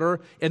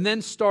self-slaughter and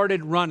then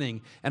started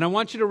running. And I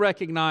want you to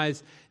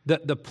recognize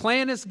that the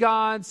plan is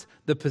God's,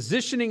 the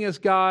positioning is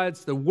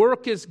God's, the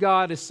work is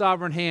God, His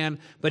sovereign hand,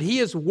 but He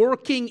is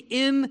working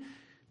in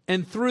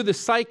and through the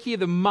psyche,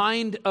 the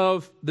mind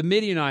of the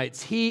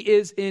Midianites. He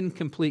is in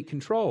complete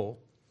control.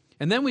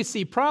 And then we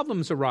see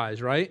problems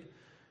arise, right?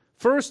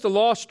 First, the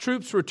lost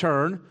troops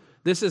return.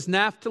 This is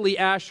Naphtali,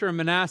 Asher, and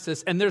Manasseh,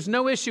 and there's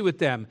no issue with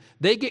them.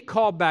 They get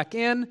called back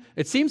in.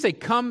 It seems they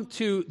come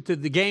to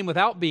the game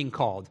without being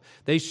called.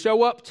 They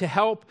show up to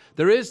help.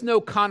 There is no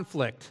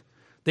conflict.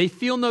 They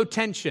feel no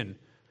tension,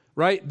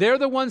 right? They're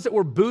the ones that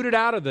were booted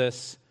out of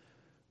this,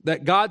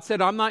 that God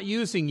said, I'm not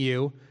using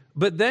you.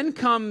 But then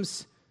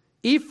comes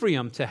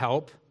Ephraim to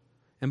help.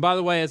 And by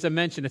the way, as I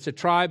mentioned, it's a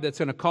tribe that's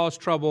going to cause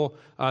trouble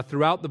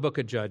throughout the book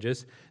of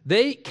Judges.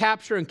 They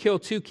capture and kill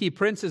two key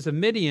princes of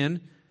Midian,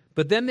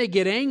 but then they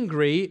get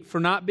angry for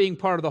not being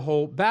part of the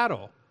whole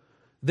battle.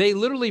 They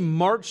literally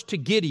march to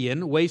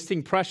Gideon,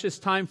 wasting precious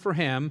time for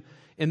him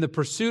in the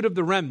pursuit of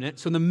the remnant.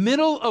 So in the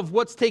middle of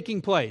what's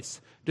taking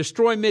place,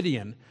 destroy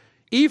Midian,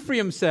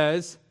 Ephraim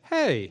says,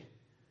 hey,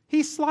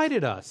 he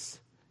slighted us.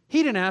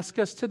 He didn't ask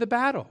us to the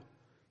battle.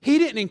 He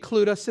didn't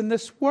include us in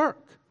this work.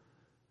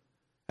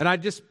 And I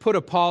just put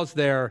a pause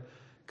there,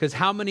 because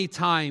how many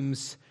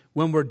times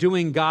when we're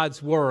doing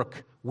God's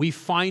work, we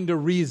find a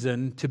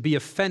reason to be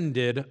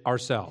offended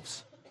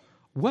ourselves.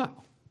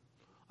 Well,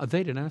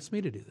 they didn't ask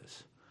me to do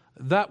this.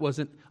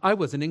 I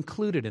wasn't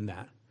included in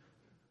that.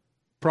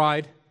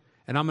 Pride,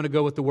 and I'm going to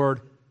go with the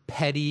word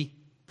petty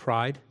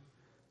pride.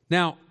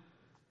 Now,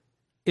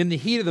 in the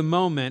heat of the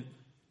moment,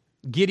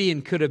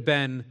 Gideon could have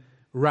been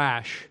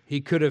rash.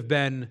 He could have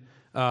been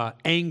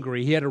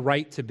angry. He had a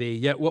right to be.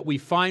 Yet what we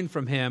find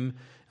from him,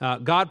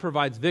 God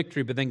provides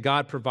victory, but then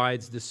God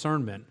provides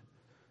discernment.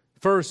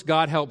 First,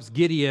 God helps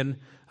Gideon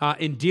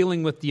in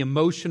dealing with the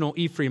emotional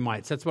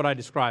Ephraimites. That's what I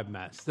describe them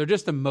as. They're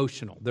just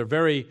emotional. They're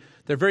very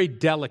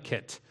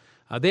delicate.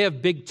 They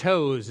have big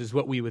toes, is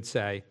what we would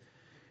say.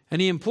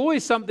 And he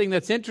employs something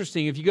that's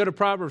interesting. If you go to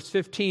Proverbs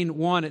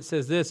 15:1, it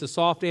says this: "A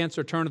soft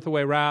answer turneth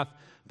away wrath,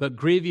 but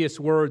grievous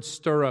words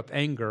stir up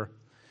anger."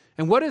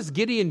 And what does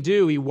Gideon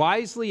do? He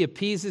wisely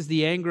appeases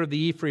the anger of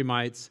the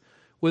Ephraimites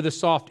with a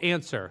soft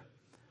answer.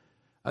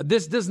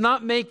 This does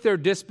not make their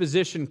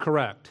disposition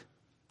correct.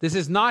 This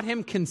is not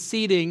him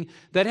conceding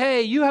that,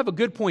 hey, you have a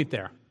good point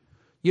there.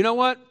 You know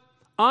what?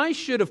 I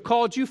should have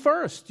called you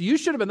first. You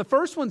should have been the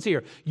first ones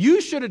here. You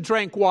should have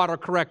drank water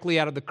correctly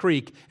out of the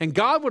creek, and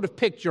God would have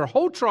picked your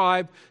whole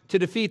tribe to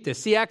defeat this.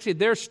 See, actually,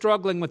 they're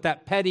struggling with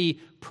that petty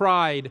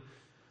pride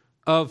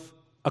of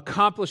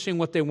accomplishing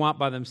what they want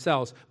by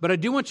themselves. But I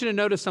do want you to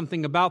notice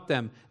something about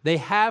them. They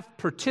have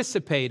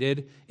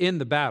participated in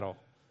the battle.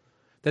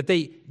 That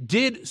they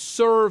did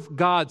serve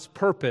God's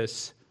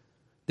purpose.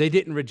 They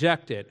didn't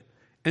reject it.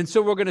 And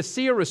so we're going to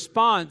see a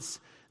response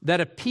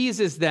that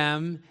appeases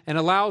them and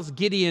allows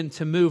Gideon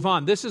to move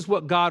on. This is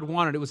what God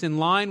wanted. It was in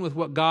line with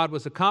what God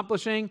was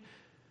accomplishing.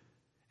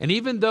 And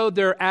even though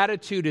their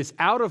attitude is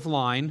out of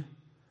line,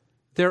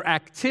 their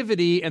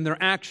activity and their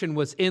action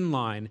was in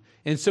line.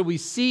 And so we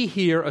see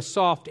here a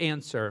soft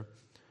answer.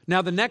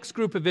 Now, the next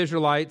group of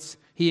Israelites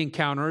he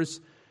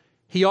encounters,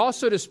 he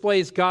also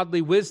displays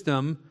godly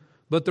wisdom,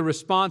 but the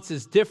response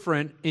is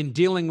different in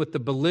dealing with the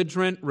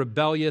belligerent,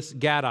 rebellious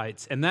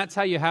Gadites. And that's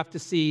how you have to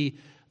see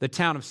the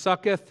town of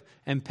Succoth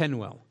and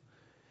Penuel.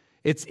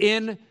 It's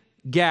in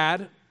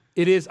Gad.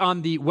 It is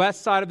on the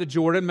west side of the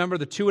Jordan. Remember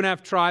the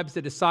 2.5 tribes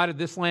that decided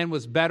this land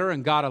was better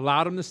and God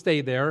allowed them to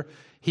stay there.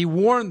 He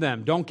warned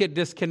them, don't get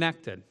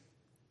disconnected.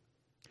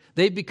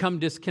 They've become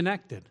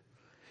disconnected.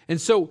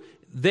 And so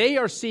they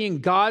are seeing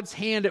God's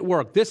hand at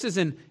work. This is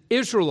an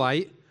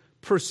Israelite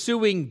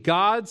pursuing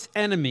God's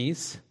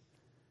enemies.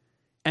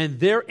 And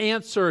their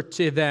answer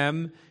to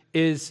them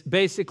is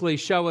basically,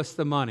 show us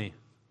the money.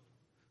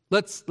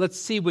 Let's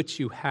see what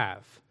you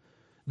have.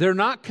 They're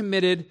not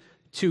committed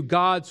to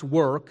God's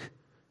work.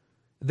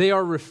 They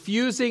are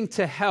refusing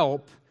to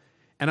help.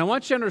 And I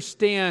want you to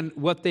understand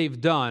what they've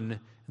done.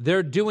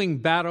 They're doing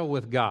battle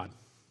with God.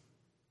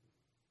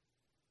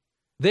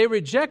 They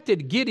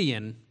rejected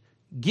Gideon.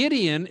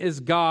 Gideon is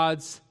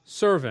God's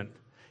servant.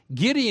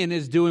 Gideon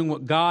is doing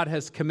what God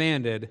has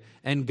commanded.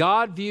 And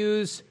God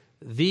views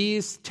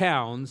these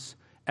towns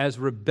as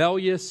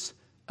rebellious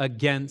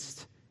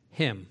against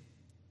him.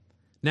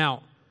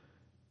 Now,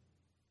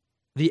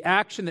 the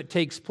action that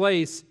takes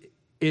place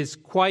is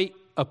quite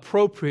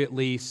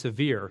appropriately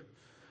severe.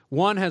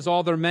 One has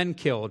all their men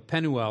killed,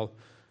 Penuel,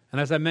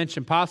 and as I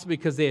mentioned, possibly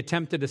because they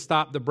attempted to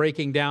stop the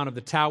breaking down of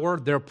the tower,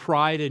 their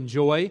pride and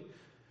joy,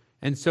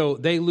 and so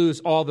they lose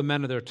all the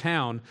men of their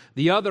town.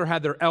 The other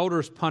had their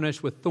elders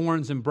punished with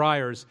thorns and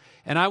briars,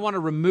 and I want to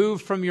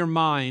remove from your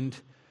mind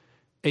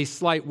a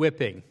slight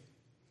whipping.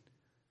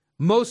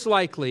 Most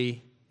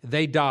likely,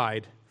 they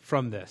died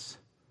from this.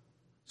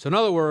 So in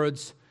other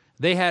words,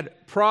 they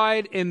had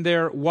pride in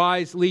their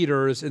wise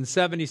leaders, and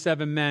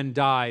 77 men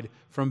died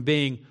from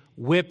being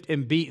whipped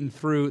and beaten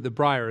through the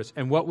briars.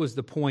 And what was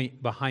the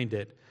point behind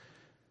it?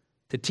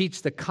 To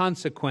teach the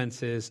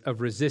consequences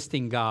of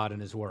resisting God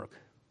and his work.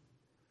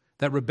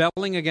 That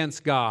rebelling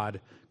against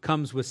God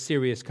comes with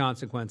serious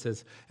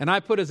consequences. And I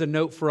put as a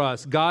note for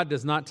us, God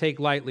does not take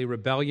lightly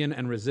rebellion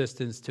and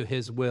resistance to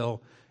his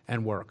will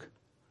and work.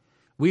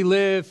 We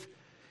live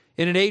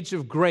in an age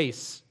of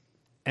grace,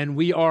 and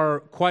we are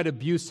quite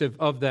abusive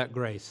of that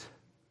grace.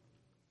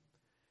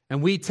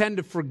 And we tend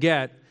to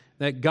forget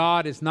that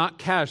God is not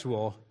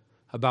casual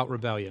about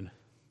rebellion.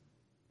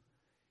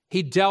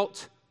 He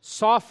dealt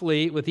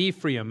softly with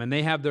Ephraim, and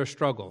they have their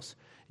struggles.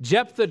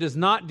 Jephthah does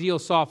not deal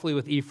softly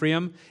with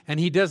Ephraim, and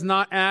he does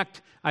not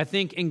act, I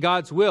think, in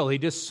God's will. He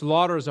just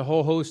slaughters a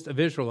whole host of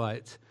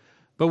Israelites.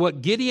 But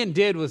what Gideon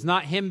did was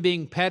not him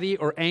being petty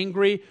or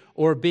angry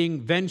or being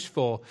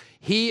vengeful.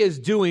 He is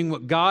doing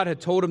what God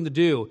had told him to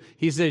do.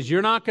 He says,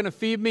 you're not going to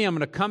feed me. I'm going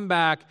to come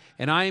back,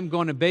 and I am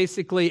going to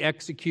basically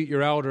execute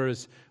your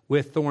elders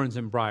with thorns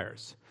and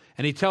briars.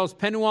 And he tells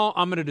Penuel,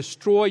 I'm going to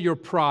destroy your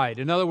pride.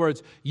 In other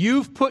words,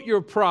 you've put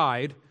your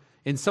pride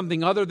in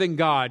something other than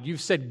God.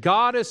 You've said,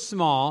 God is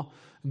small.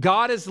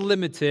 God is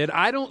limited.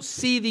 I don't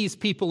see these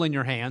people in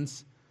your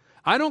hands.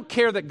 I don't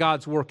care that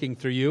God's working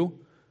through you.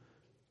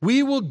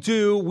 We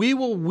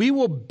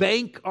will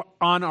bank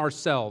on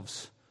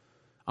ourselves,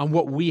 on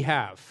what we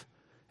have.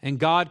 And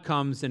God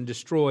comes and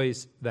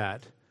destroys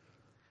that.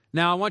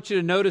 Now, I want you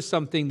to notice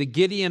something. The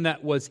Gideon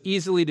that was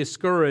easily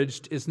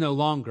discouraged is no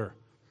longer.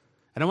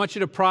 And I want you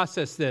to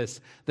process this.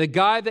 The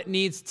guy that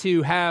needs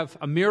to have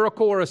a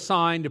miracle or a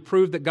sign to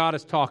prove that God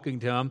is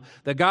talking to him,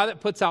 the guy that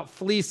puts out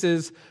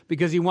fleeces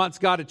because he wants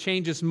God to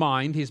change his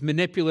mind, he's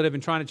manipulative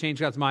and trying to change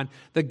God's mind,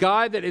 the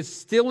guy that is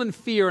still in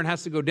fear and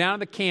has to go down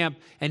to the camp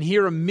and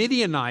hear a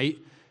Midianite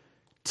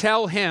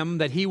tell him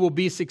that he will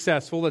be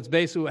successful. That's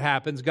basically what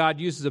happens. God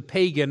uses a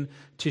pagan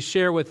to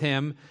share with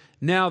him.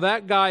 Now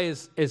that guy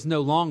is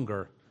no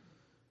longer.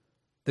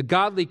 The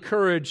godly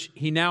courage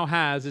he now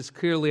has is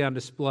clearly on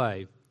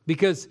display.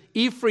 Because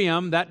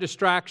Ephraim, that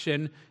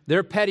distraction,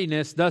 their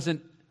pettiness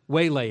doesn't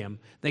waylay him.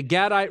 The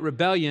Gadite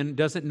rebellion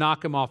doesn't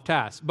knock him off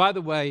task. By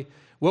the way,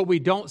 what we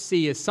don't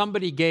see is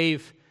somebody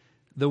gave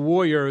the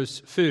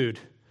warriors food.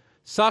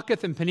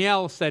 Succoth and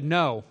Peniel said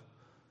no.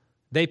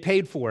 They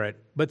paid for it.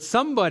 But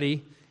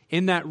somebody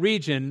in that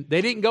region,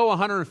 they didn't go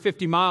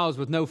 150 miles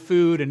with no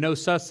food and no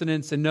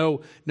sustenance and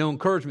no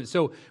encouragement.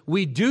 So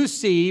we do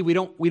see, we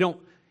don't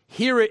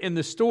hear it in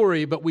the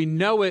story, but we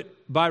know it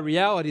by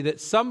reality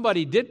that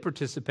somebody did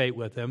participate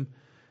with him.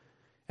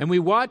 And we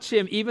watch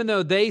him, even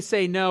though they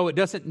say no, it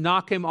doesn't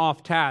knock him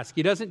off task.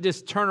 He doesn't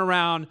just turn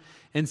around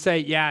and say,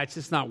 yeah, it's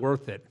just not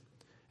worth it.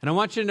 And I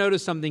want you to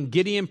notice something.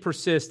 Gideon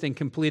persists in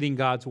completing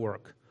God's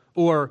work,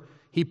 or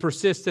he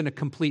persists in a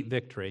complete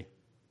victory.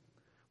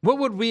 What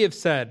would we have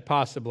said,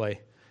 possibly?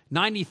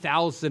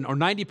 90,000 or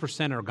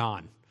 90% are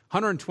gone.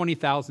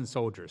 120,000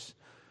 soldiers.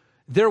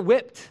 They're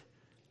whipped.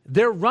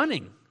 They're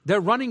running. They're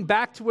running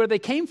back to where they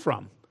came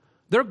from.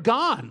 They're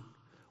gone.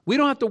 We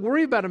don't have to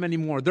worry about them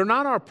anymore. They're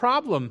not our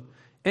problem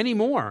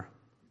anymore.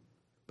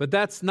 But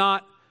that's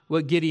not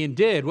what Gideon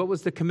did. What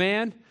was the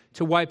command?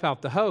 To wipe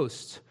out the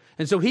host.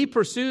 And so he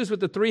pursues with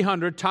the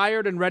 300,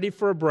 tired and ready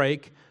for a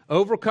break,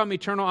 overcome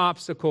eternal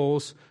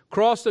obstacles,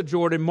 cross the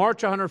Jordan,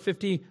 march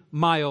 150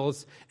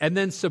 miles, and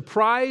then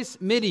surprise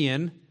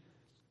Midian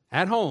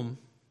at home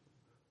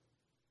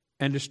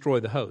and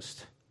destroy the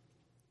host.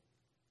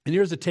 And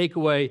here's a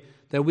takeaway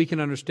that we can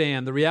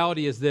understand. The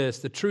reality is this: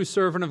 the true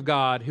servant of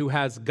God who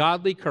has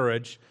godly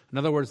courage, in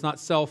other words, not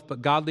self,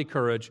 but godly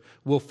courage,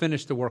 will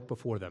finish the work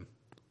before them.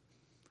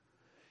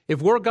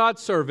 If we're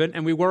God's servant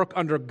and we work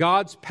under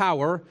God's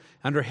power,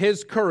 under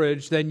His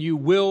courage, then you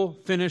will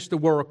finish the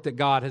work that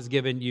God has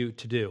given you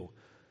to do.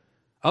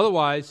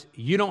 Otherwise,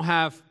 you don't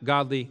have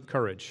godly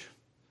courage.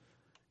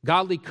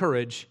 Godly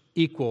courage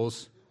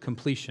equals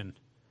completion.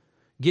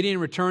 Gideon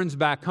returns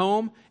back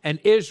home, and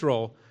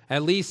Israel,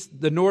 at least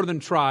the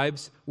northern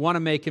tribes, want to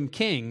make him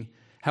king.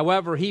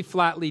 However, he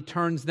flatly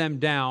turns them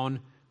down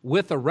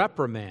with a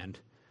reprimand.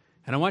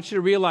 And I want you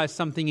to realize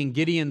something in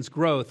Gideon's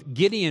growth.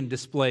 Gideon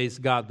displays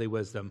godly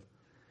wisdom.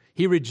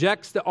 He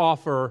rejects the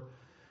offer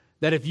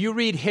that, if you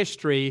read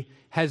history,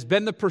 has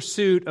been the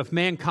pursuit of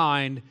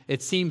mankind,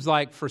 it seems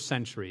like, for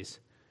centuries.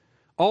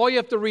 All you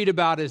have to read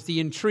about is the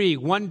intrigue.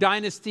 One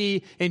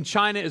dynasty in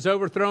China is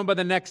overthrown by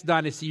the next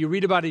dynasty. You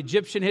read about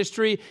Egyptian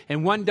history,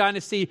 and one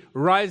dynasty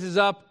rises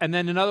up, and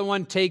then another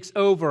one takes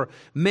over.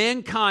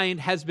 Mankind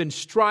has been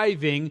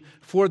striving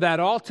for that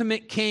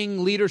ultimate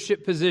king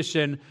leadership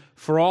position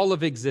for all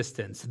of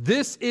existence.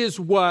 This is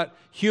what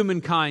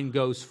humankind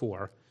goes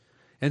for.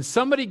 And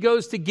somebody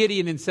goes to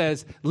Gideon and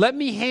says, let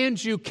me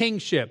hand you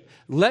kingship.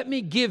 Let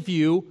me give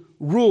you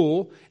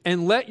rule,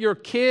 and let your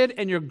kid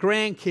and your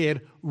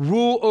grandkid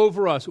rule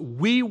over us.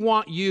 We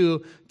want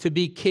you to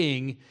be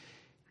king.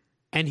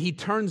 And he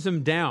turns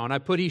them down.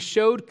 He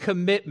showed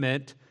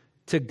commitment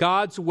to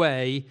God's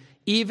way,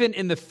 even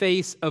in the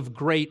face of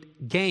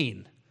great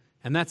gain.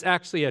 And that's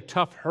actually a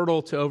tough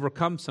hurdle to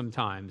overcome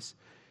sometimes,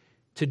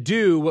 to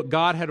do what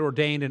God had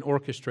ordained and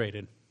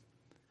orchestrated.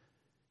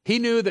 He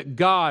knew that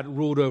God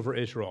ruled over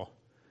Israel,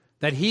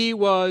 that he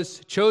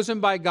was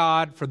chosen by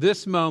God for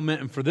this moment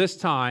and for this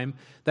time,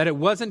 that it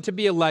wasn't to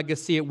be a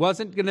legacy, it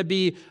wasn't going to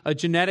be a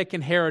genetic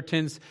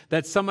inheritance,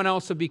 that someone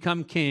else would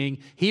become king.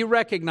 He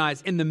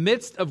recognized in the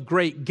midst of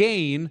great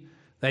gain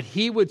that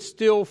he would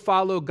still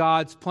follow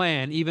God's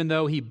plan, even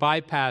though he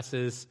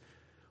bypasses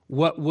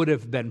what would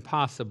have been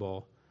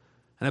possible.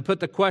 And I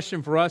put the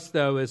question for us,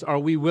 though, is, are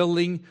we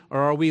willing, or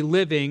are we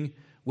living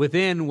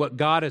within what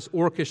God has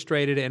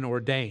orchestrated and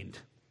ordained?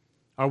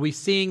 Are we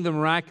seeing the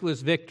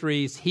miraculous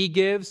victories he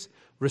gives,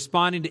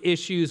 responding to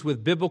issues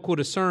with biblical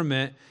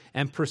discernment,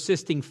 and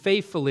persisting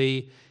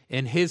faithfully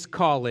in his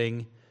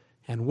calling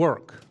and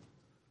work?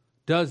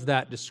 Does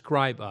that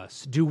describe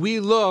us? Do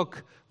we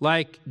look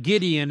like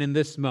Gideon in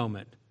this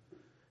moment?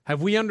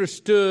 Have we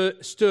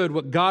understood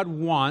what God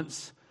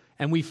wants,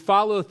 and we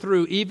follow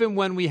through even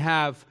when we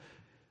have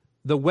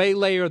the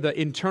waylayer, the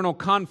internal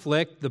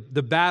conflict,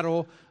 the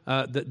battle,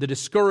 the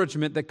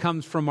discouragement that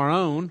comes from our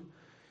own?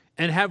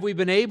 And have we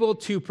been able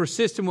to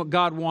persist in what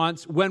God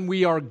wants when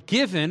we are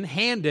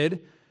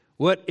handed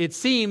what it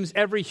seems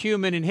every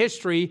human in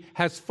history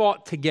has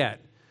fought to get?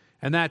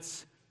 And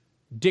that's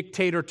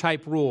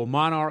dictator-type rule,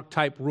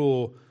 monarch-type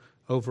rule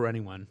over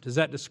anyone. Does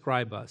that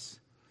describe us?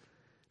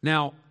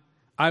 Now,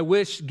 I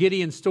wish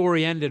Gideon's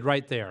story ended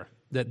right there,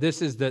 that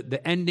this is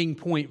the ending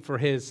point for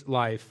his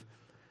life.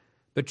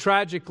 But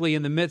tragically,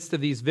 in the midst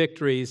of these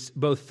victories,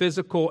 both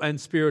physical and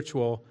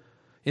spiritual,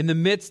 in the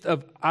midst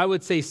of, I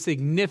would say,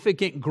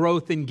 significant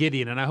growth in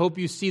Gideon, and I hope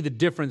you see the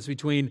difference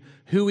between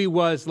who he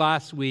was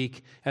last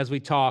week as we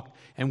talked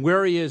and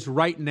where he is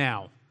right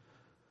now.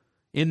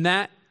 In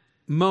that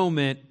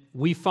moment,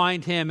 we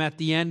find him at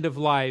the end of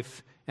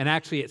life, and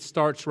actually it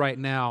starts right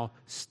now,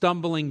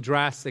 stumbling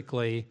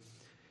drastically,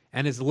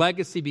 and his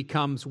legacy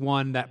becomes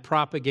one that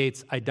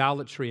propagates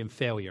idolatry and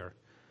failure.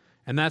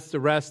 And that's the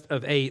rest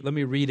of 8. Let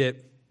me read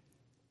it.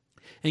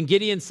 And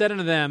Gideon said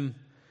unto them,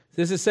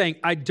 This is saying,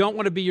 I don't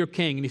want to be your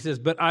king. And he says,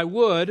 but I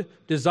would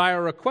desire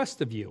a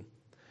request of you,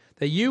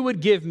 that you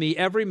would give me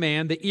every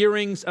man the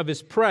earrings of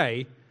his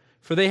prey,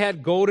 for they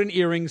had golden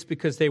earrings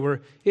because they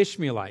were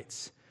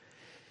Ishmaelites.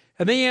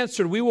 And they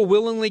answered, we will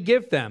willingly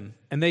give them.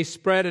 And they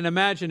spread, and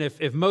imagine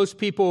if most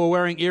people were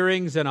wearing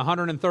earrings and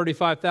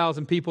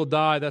 135,000 people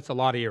died, that's a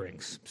lot of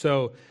earrings.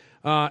 So,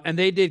 and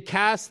they did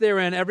cast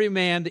therein every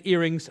man the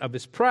earrings of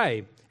his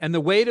prey. And the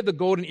weight of the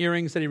golden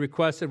earrings that he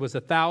requested was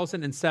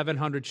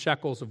 1,700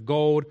 shekels of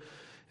gold.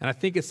 And I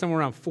think it's somewhere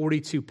around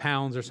 42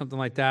 pounds or something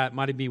like that. It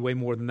might be way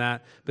more than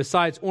that.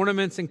 Besides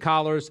ornaments and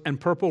collars and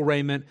purple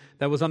raiment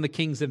that was on the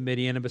kings of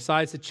Midian, and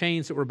besides the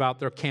chains that were about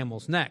their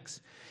camels'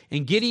 necks.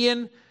 And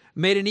Gideon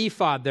made an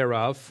ephod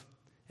thereof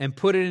and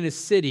put it in his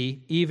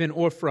city, even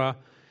Ophrah.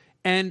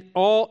 And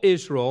all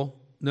Israel,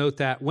 note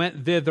that,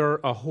 went thither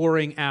a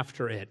whoring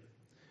after it,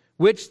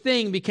 which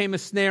thing became a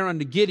snare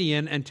unto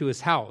Gideon and to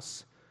his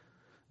house.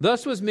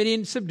 Thus was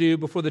Midian subdued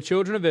before the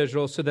children of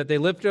Israel, so that they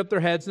lifted up their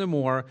heads no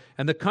more,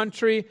 and the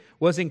country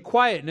was in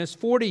quietness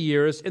 40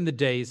 years in the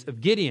days of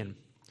Gideon.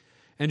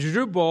 And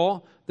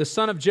Jerubbaal, the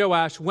son of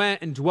Joash,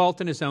 went and dwelt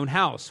in his own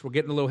house. We're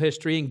getting a little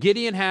history. And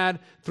Gideon had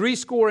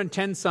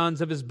 70 sons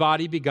of his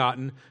body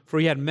begotten, for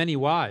he had many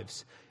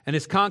wives. And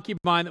his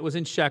concubine that was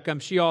in Shechem,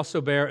 she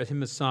also bare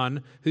him a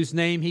son, whose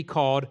name he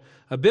called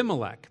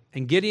Abimelech.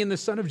 And Gideon the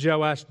son of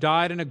Joash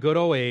died in a good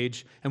old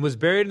age, and was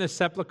buried in the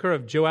sepulchre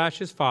of Joash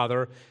his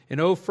father, in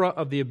Ophrah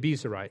of the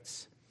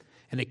Abiezrites.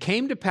 And it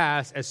came to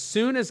pass, as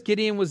soon as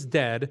Gideon was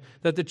dead,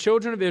 that the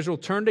children of Israel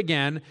turned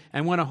again,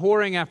 and went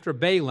a-whoring after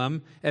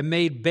Balaam, and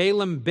made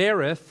Balaam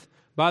Berith.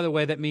 By the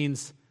way, that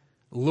means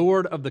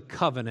Lord of the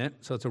Covenant,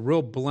 so it's a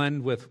real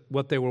blend with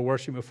what they were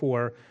worshiping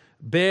before.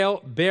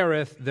 Baal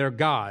Berith, their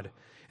God.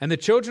 And the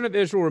children of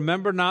Israel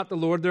remembered not the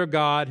Lord their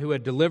God, who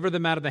had delivered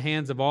them out of the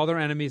hands of all their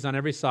enemies on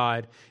every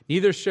side.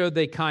 Neither showed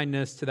they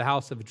kindness to the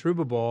house of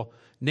Jerubbaal,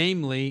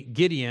 namely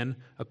Gideon,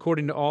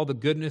 according to all the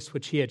goodness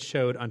which he had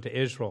showed unto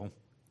Israel.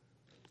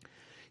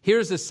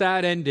 Here's the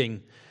sad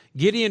ending.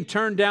 Gideon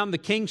turned down the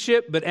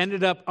kingship, but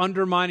ended up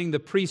undermining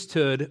the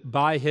priesthood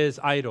by his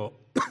idol.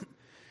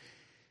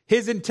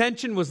 His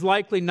intention was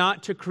likely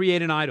not to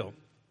create an idol.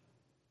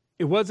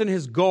 It wasn't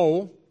his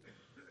goal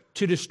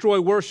to destroy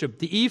worship.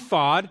 The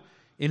ephod,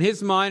 in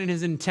his mind and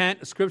his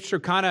intent, Scripture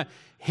kind of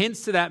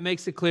hints to that,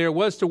 makes it clear,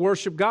 was to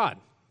worship God.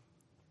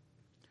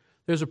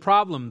 There's a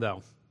problem,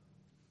 though.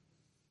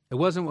 It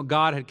wasn't what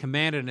God had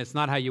commanded, and it's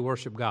not how you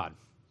worship God.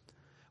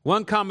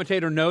 One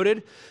commentator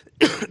noted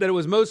that it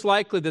was most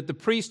likely that the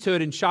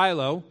priesthood in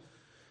Shiloh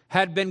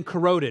had been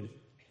corroded,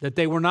 that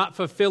they were not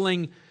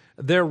fulfilling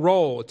their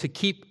role to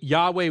keep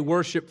Yahweh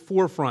worship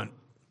forefront.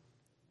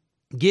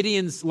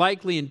 Gideon's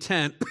likely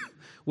intent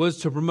was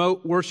to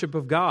promote worship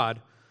of God,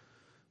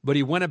 but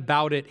he went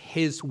about it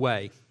his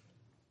way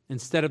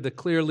instead of the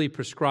clearly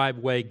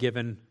prescribed way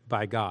given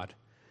by God.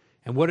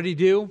 And what did he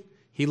do?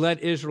 He led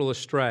Israel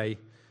astray.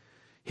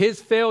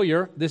 His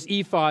failure, this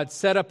ephod,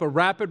 set up a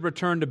rapid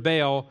return to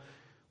Baal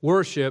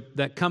worship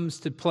that comes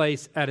to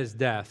place at his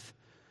death.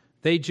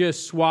 They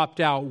just swapped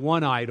out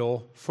one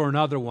idol for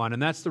another one.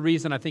 And that's the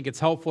reason I think it's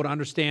helpful to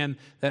understand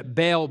that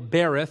Baal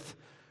Berith,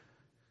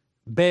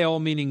 Baal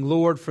meaning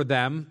Lord for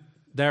them,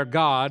 their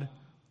God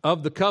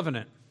of the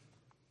covenant.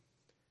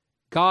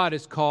 God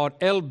is called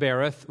El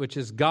Berith, which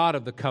is God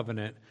of the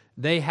covenant.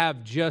 They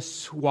have just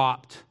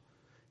swapped.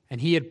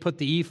 And he had put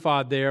the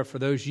ephod there for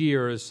those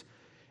years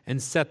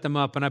and set them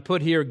up. And I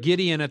put here,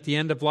 Gideon at the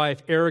end of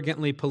life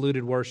arrogantly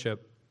polluted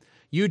worship.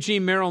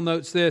 Eugene Merrill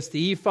notes this: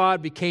 the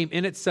ephod became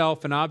in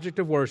itself an object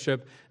of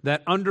worship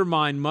that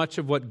undermined much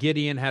of what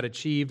Gideon had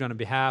achieved on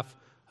behalf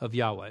of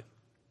Yahweh.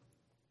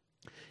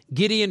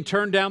 Gideon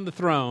turned down the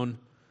throne,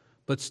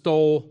 but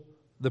stole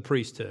the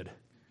priesthood.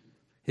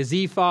 His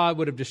ephod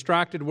would have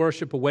distracted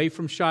worship away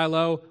from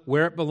Shiloh,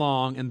 where it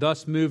belonged, and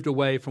thus moved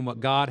away from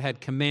what God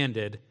had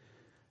commanded,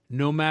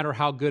 no matter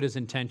how good his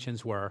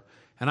intentions were.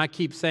 And I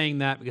keep saying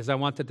that because I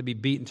want that to be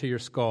beaten to your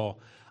skull.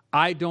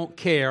 I don't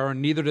care,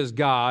 and neither does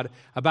God,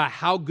 about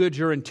how good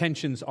your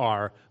intentions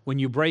are. When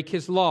you break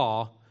his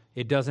law,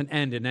 it doesn't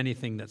end in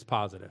anything that's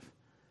positive.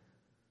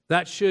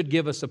 That should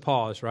give us a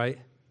pause, right?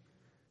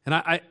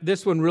 And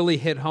this one really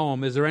hit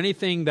home. Is there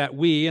anything that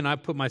we, and I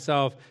put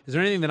myself, is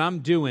there anything that I'm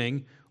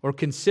doing or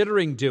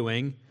considering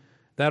doing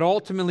that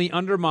ultimately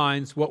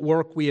undermines what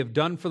work we have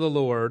done for the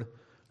Lord,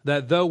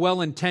 that though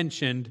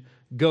well-intentioned,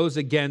 goes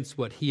against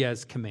what he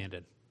has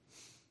commanded?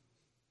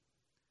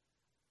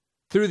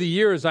 Through the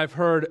years, I've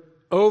heard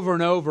over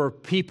and over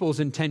people's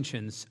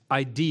intentions,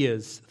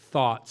 ideas,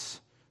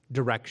 thoughts,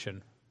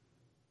 direction.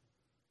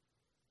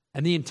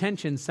 And the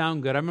intentions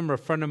sound good. I remember a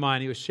friend of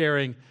mine, he was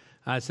sharing,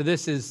 so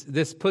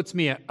this puts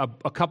me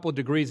a couple of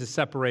degrees of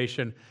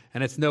separation,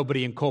 and it's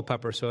nobody in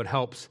Culpeper, so it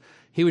helps.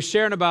 He was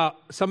sharing about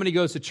somebody he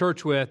goes to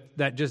church with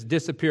that just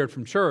disappeared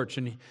from church,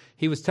 and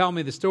he was telling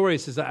me the story. He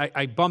says,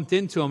 I bumped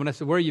into him, and I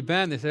said, where you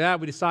been? They said,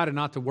 we decided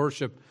not to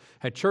worship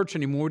at church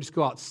anymore. We just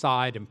go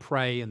outside and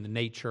pray in the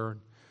nature,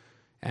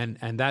 and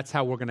that's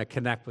how we're going to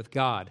connect with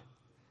God.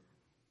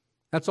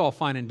 That's all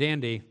fine and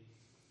dandy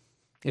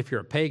if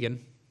you're a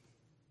pagan.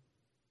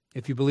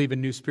 if you believe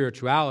in new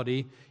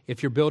spirituality,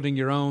 if you're building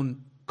your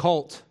own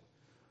cult,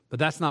 but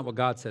that's not what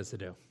God says to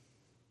do.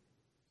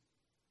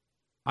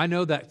 I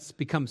know that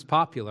becomes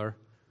popular,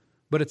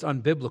 but it's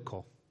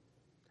unbiblical.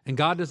 And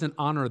God doesn't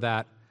honor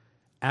that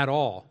at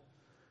all.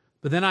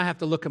 But then I have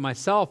to look at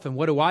myself and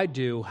what do I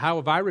do? How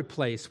have I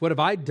replaced? What have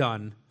I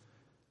done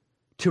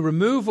to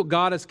remove what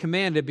God has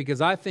commanded?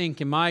 Because I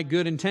think in my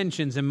good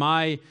intentions,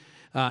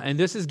 and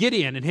this is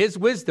Gideon and his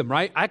wisdom,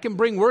 right? I can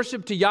bring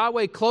worship to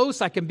Yahweh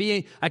close. I can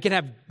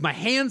have my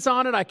hands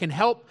on it. I can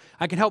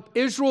help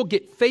Israel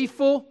get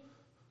faithful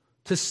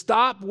to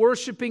stop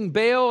worshiping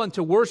Baal and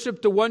to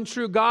worship the one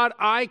true God.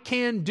 I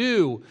can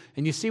do.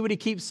 And you see what he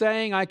keeps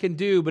saying? I can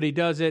do, but he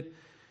does it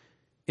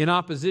in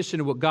opposition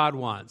to what God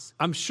wants.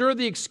 I'm sure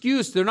the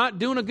excuse, they're not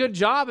doing a good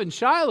job in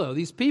Shiloh.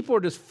 These people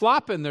are just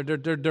flopping.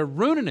 They're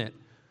ruining it.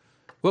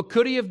 What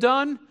could he have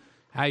done?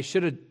 I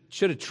should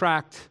have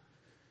tracked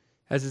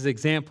as his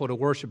example to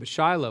worship at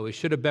Shiloh. He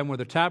should have been where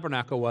the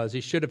tabernacle was.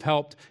 He should have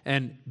helped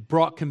and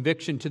brought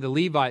conviction to the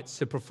Levites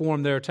to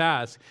perform their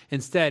task.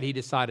 Instead, he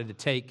decided to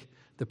take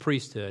the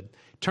priesthood,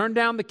 turned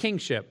down the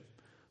kingship,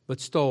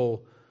 but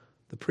stole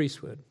the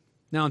priesthood.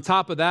 Now, on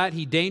top of that,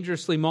 he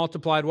dangerously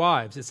multiplied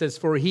wives. It says,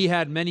 for he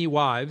had many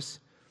wives.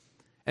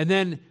 And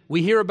then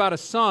we hear about a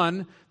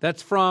son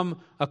that's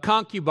from a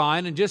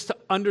concubine. And just to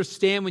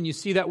understand, when you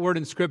see that word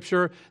in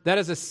Scripture, that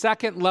is a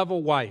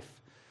second-level wife.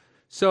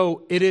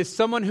 So it is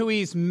someone who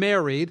he's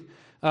married.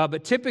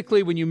 But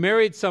typically, when you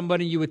married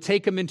somebody, you would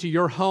take them into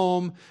your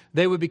home.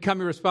 They would become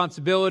your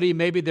responsibility.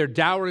 Maybe their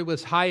dowry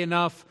was high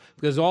enough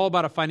because it's all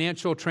about a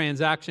financial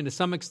transaction. To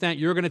some extent,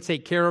 you're going to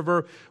take care of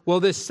her. Well,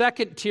 this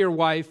second-tier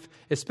wife,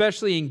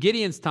 especially in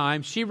Gideon's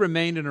time, she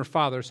remained in her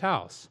father's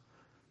house.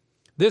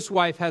 This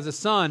wife has a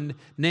son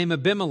named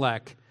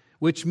Abimelech,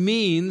 which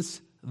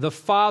means the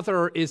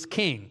father is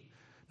king.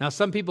 Now,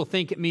 some people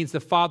think it means the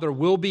father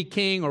will be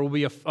king or will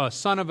be a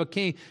son of a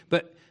king,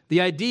 but the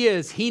idea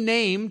is he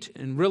named,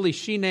 and really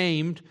she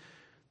named,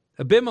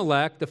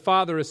 Abimelech, the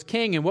father, as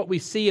king. And what we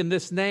see in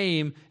this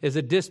name is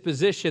a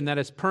disposition that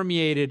has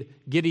permeated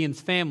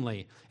Gideon's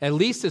family. At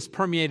least it's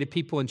permeated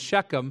people in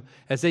Shechem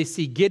as they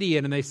see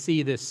Gideon and they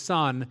see this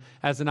son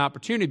as an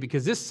opportunity,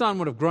 because this son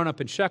would have grown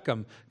up in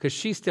Shechem because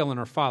she's still in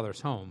her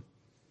father's home.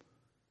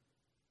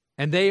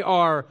 And they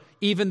are,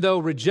 even though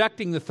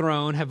rejecting the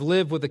throne, have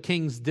lived with a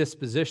king's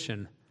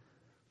disposition.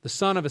 The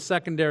son of a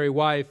secondary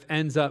wife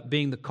ends up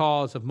being the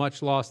cause of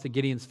much loss to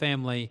Gideon's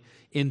family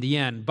in the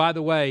end. By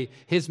the way,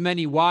 his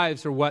many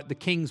wives are what the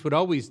kings would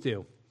always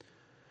do.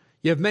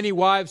 You have many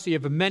wives, so you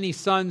have many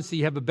sons, so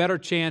you have a better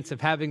chance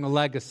of having a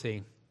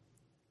legacy.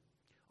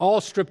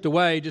 All stripped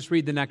away, just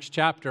read the next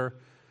chapter.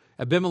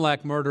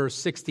 Abimelech murders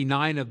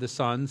 69 of the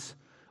sons.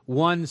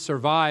 One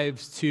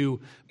survives to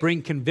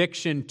bring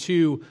conviction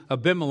to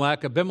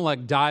Abimelech.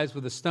 Abimelech dies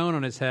with a stone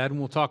on his head, and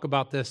we'll talk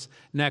about this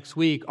next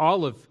week.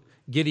 All of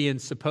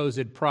Gideon's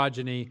supposed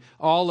progeny,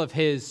 all of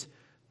his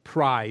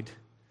pride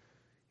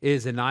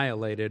is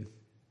annihilated.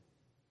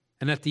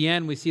 And at the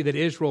end, we see that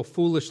Israel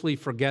foolishly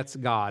forgets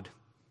God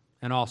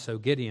and also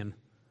Gideon.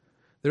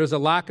 There is a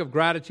lack of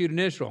gratitude in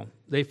Israel.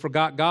 They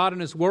forgot God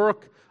and his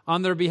work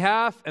on their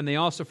behalf, and they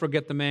also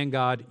forget the man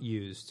God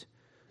used.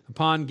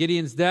 Upon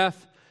Gideon's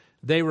death,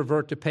 they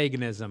revert to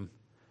paganism.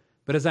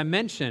 But as I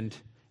mentioned, it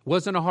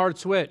wasn't a hard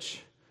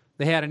switch.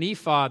 They had an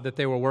ephod that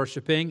they were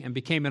worshiping and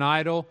became an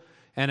idol.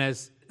 And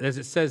as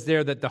it says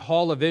there, that the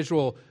hall of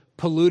Israel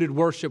polluted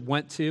worship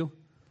went to.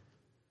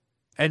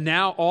 And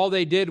now all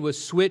they did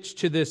was switch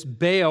to this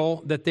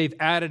Baal that they've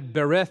added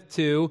Berith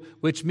to,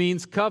 which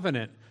means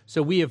covenant.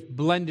 So we have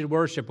blended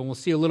worship, and we'll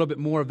see a little bit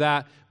more of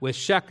that with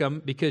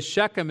Shechem, because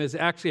Shechem is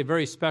actually a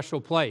very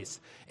special place.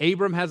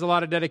 Abram has a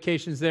lot of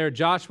dedications there.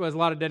 Joshua has a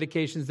lot of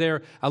dedications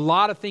there. A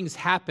lot of things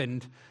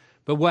happened,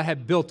 but what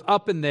had built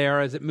up in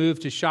there as it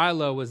moved to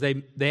Shiloh was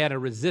they had a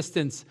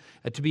resistance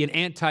to be an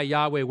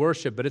anti-Yahweh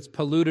worship, but it's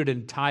polluted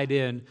and tied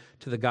in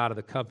to the God of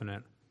the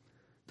covenant.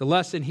 The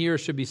lesson here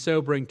should be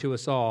sobering to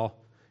us all.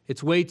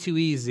 It's way too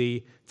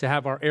easy to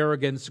have our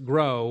arrogance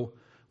grow,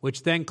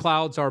 which then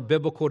clouds our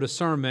biblical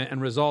discernment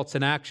and results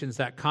in actions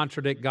that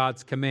contradict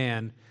God's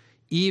command,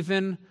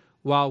 even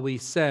while we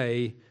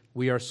say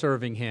we are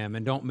serving him.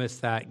 And don't miss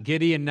that.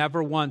 Gideon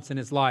never once in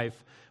his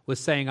life was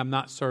saying, I'm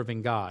not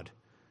serving God.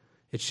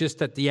 It's just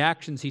that the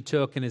actions he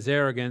took in his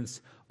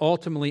arrogance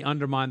ultimately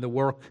undermined the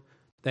work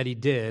that he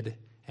did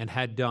and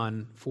had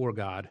done for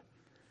God.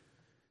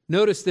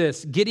 Notice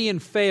this, Gideon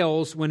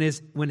fails when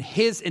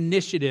his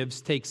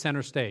initiatives take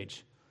center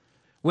stage.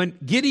 When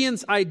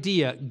Gideon's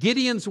idea,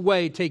 Gideon's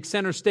way takes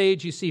center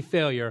stage, you see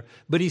failure.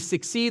 But he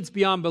succeeds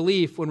beyond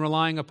belief when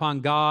relying upon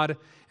God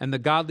and the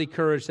godly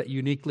courage that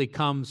uniquely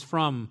comes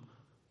from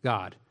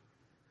God.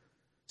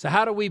 So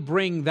how do we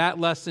bring that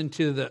lesson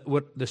to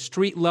the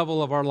street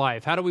level of our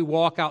life? How do we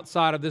walk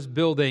outside of this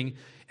building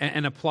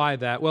and apply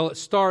that? Well, it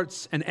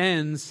starts and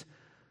ends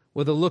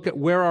with a look at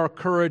where our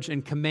courage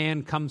and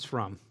command comes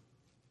from.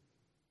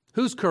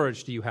 Whose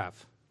courage do you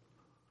have?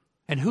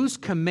 And whose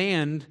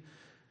command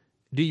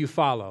do you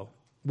follow?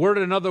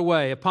 Worded another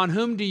way, upon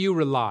whom do you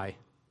rely?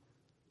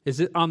 Is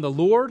it on the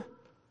Lord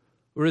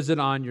or is it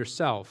on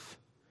yourself?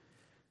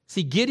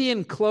 See,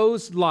 Gideon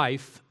closed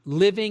life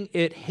living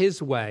it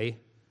his way,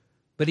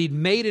 but he'd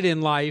made it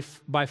in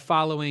life by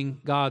following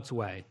God's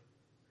way.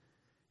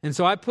 And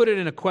so I put it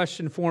in a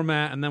question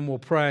format, and then we'll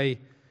pray.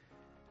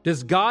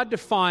 Does God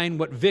define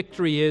what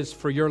victory is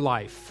for your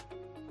life?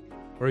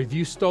 Or have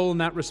you stolen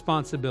that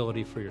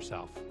responsibility for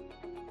yourself?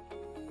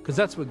 Because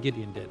that's what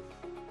Gideon did.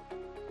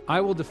 I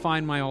will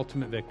define my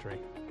ultimate victory.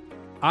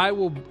 I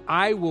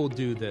will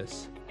do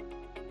this.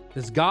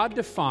 Does God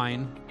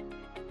define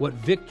what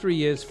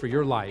victory is for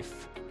your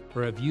life?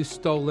 Or have you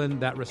stolen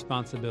that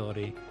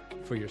responsibility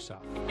for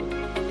yourself?